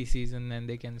pre-season, and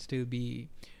they can still be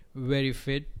very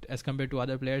fit as compared to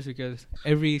other players, because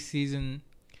every season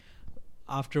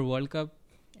after World Cup,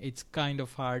 it's kind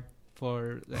of hard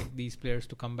for like these players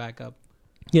to come back up.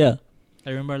 Yeah.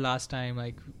 I remember last time,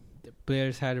 like, the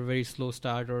players had a very slow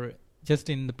start, or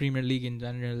just in the Premier League in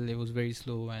general, it was very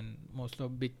slow, and most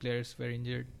of big players were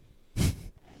injured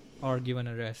or given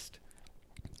a rest.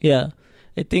 Yeah.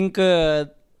 I think,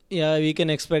 we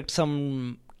can expect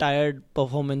some tired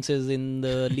performances in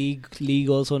the league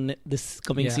also this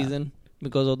coming Yeah. season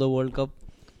because of the World Cup.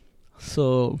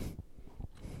 So,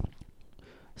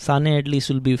 Sane at least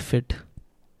will be fit.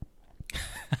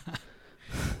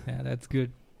 Yeah, that's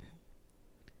good.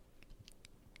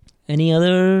 Any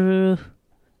other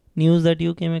news that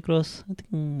you came across? I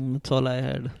think that's all I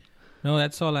had. No,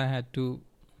 that's all I had to.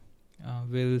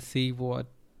 We'll see what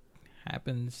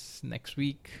happens next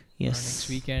week or Yes. next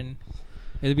weekend.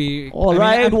 It'll be All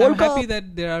right, I'm World happy Cup.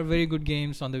 that there are very good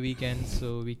games on the weekend,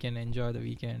 so we can enjoy the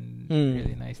weekend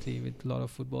really nicely with a lot of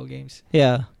football games.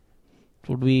 Yeah. It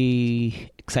would be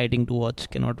exciting to watch.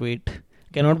 Cannot wait.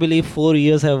 Cannot believe 4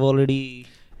 years have already.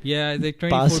 Yeah, like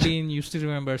Past. 2014, you still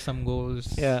remember some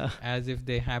goals Yeah. as if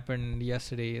they happened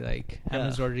yesterday. Like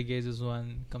James Rodriguez's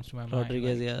one comes to my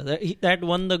Rodriguez, mind. yeah. That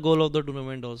won the goal of the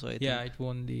tournament also, I think. Yeah, it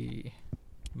won the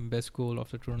best goal of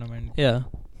the tournament. Yeah.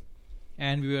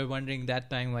 And we were wondering that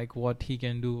time, like, what he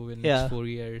can do in Yeah. next 4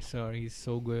 years, or he's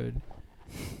so good.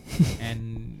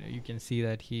 And you can see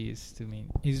that he's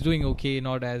doing okay,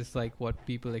 not as like what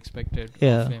people expected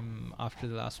Yeah. of him after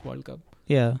the last World Cup.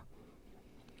 Yeah.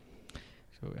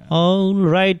 So yeah. All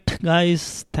right,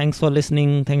 guys. Thanks for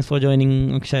listening. Thanks for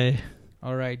joining, Akshay.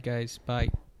 All right, guys. Bye.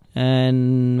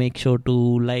 And make sure to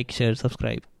like, share,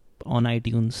 subscribe on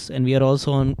iTunes. And we are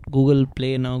also on Google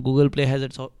Play now. Google Play has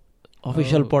its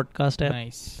official podcast app.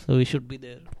 Nice. So we should be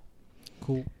there.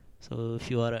 Cool. So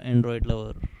if you are an Android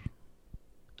lover,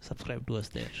 subscribe to us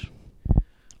there.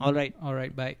 All right. All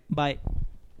right. Bye. Bye.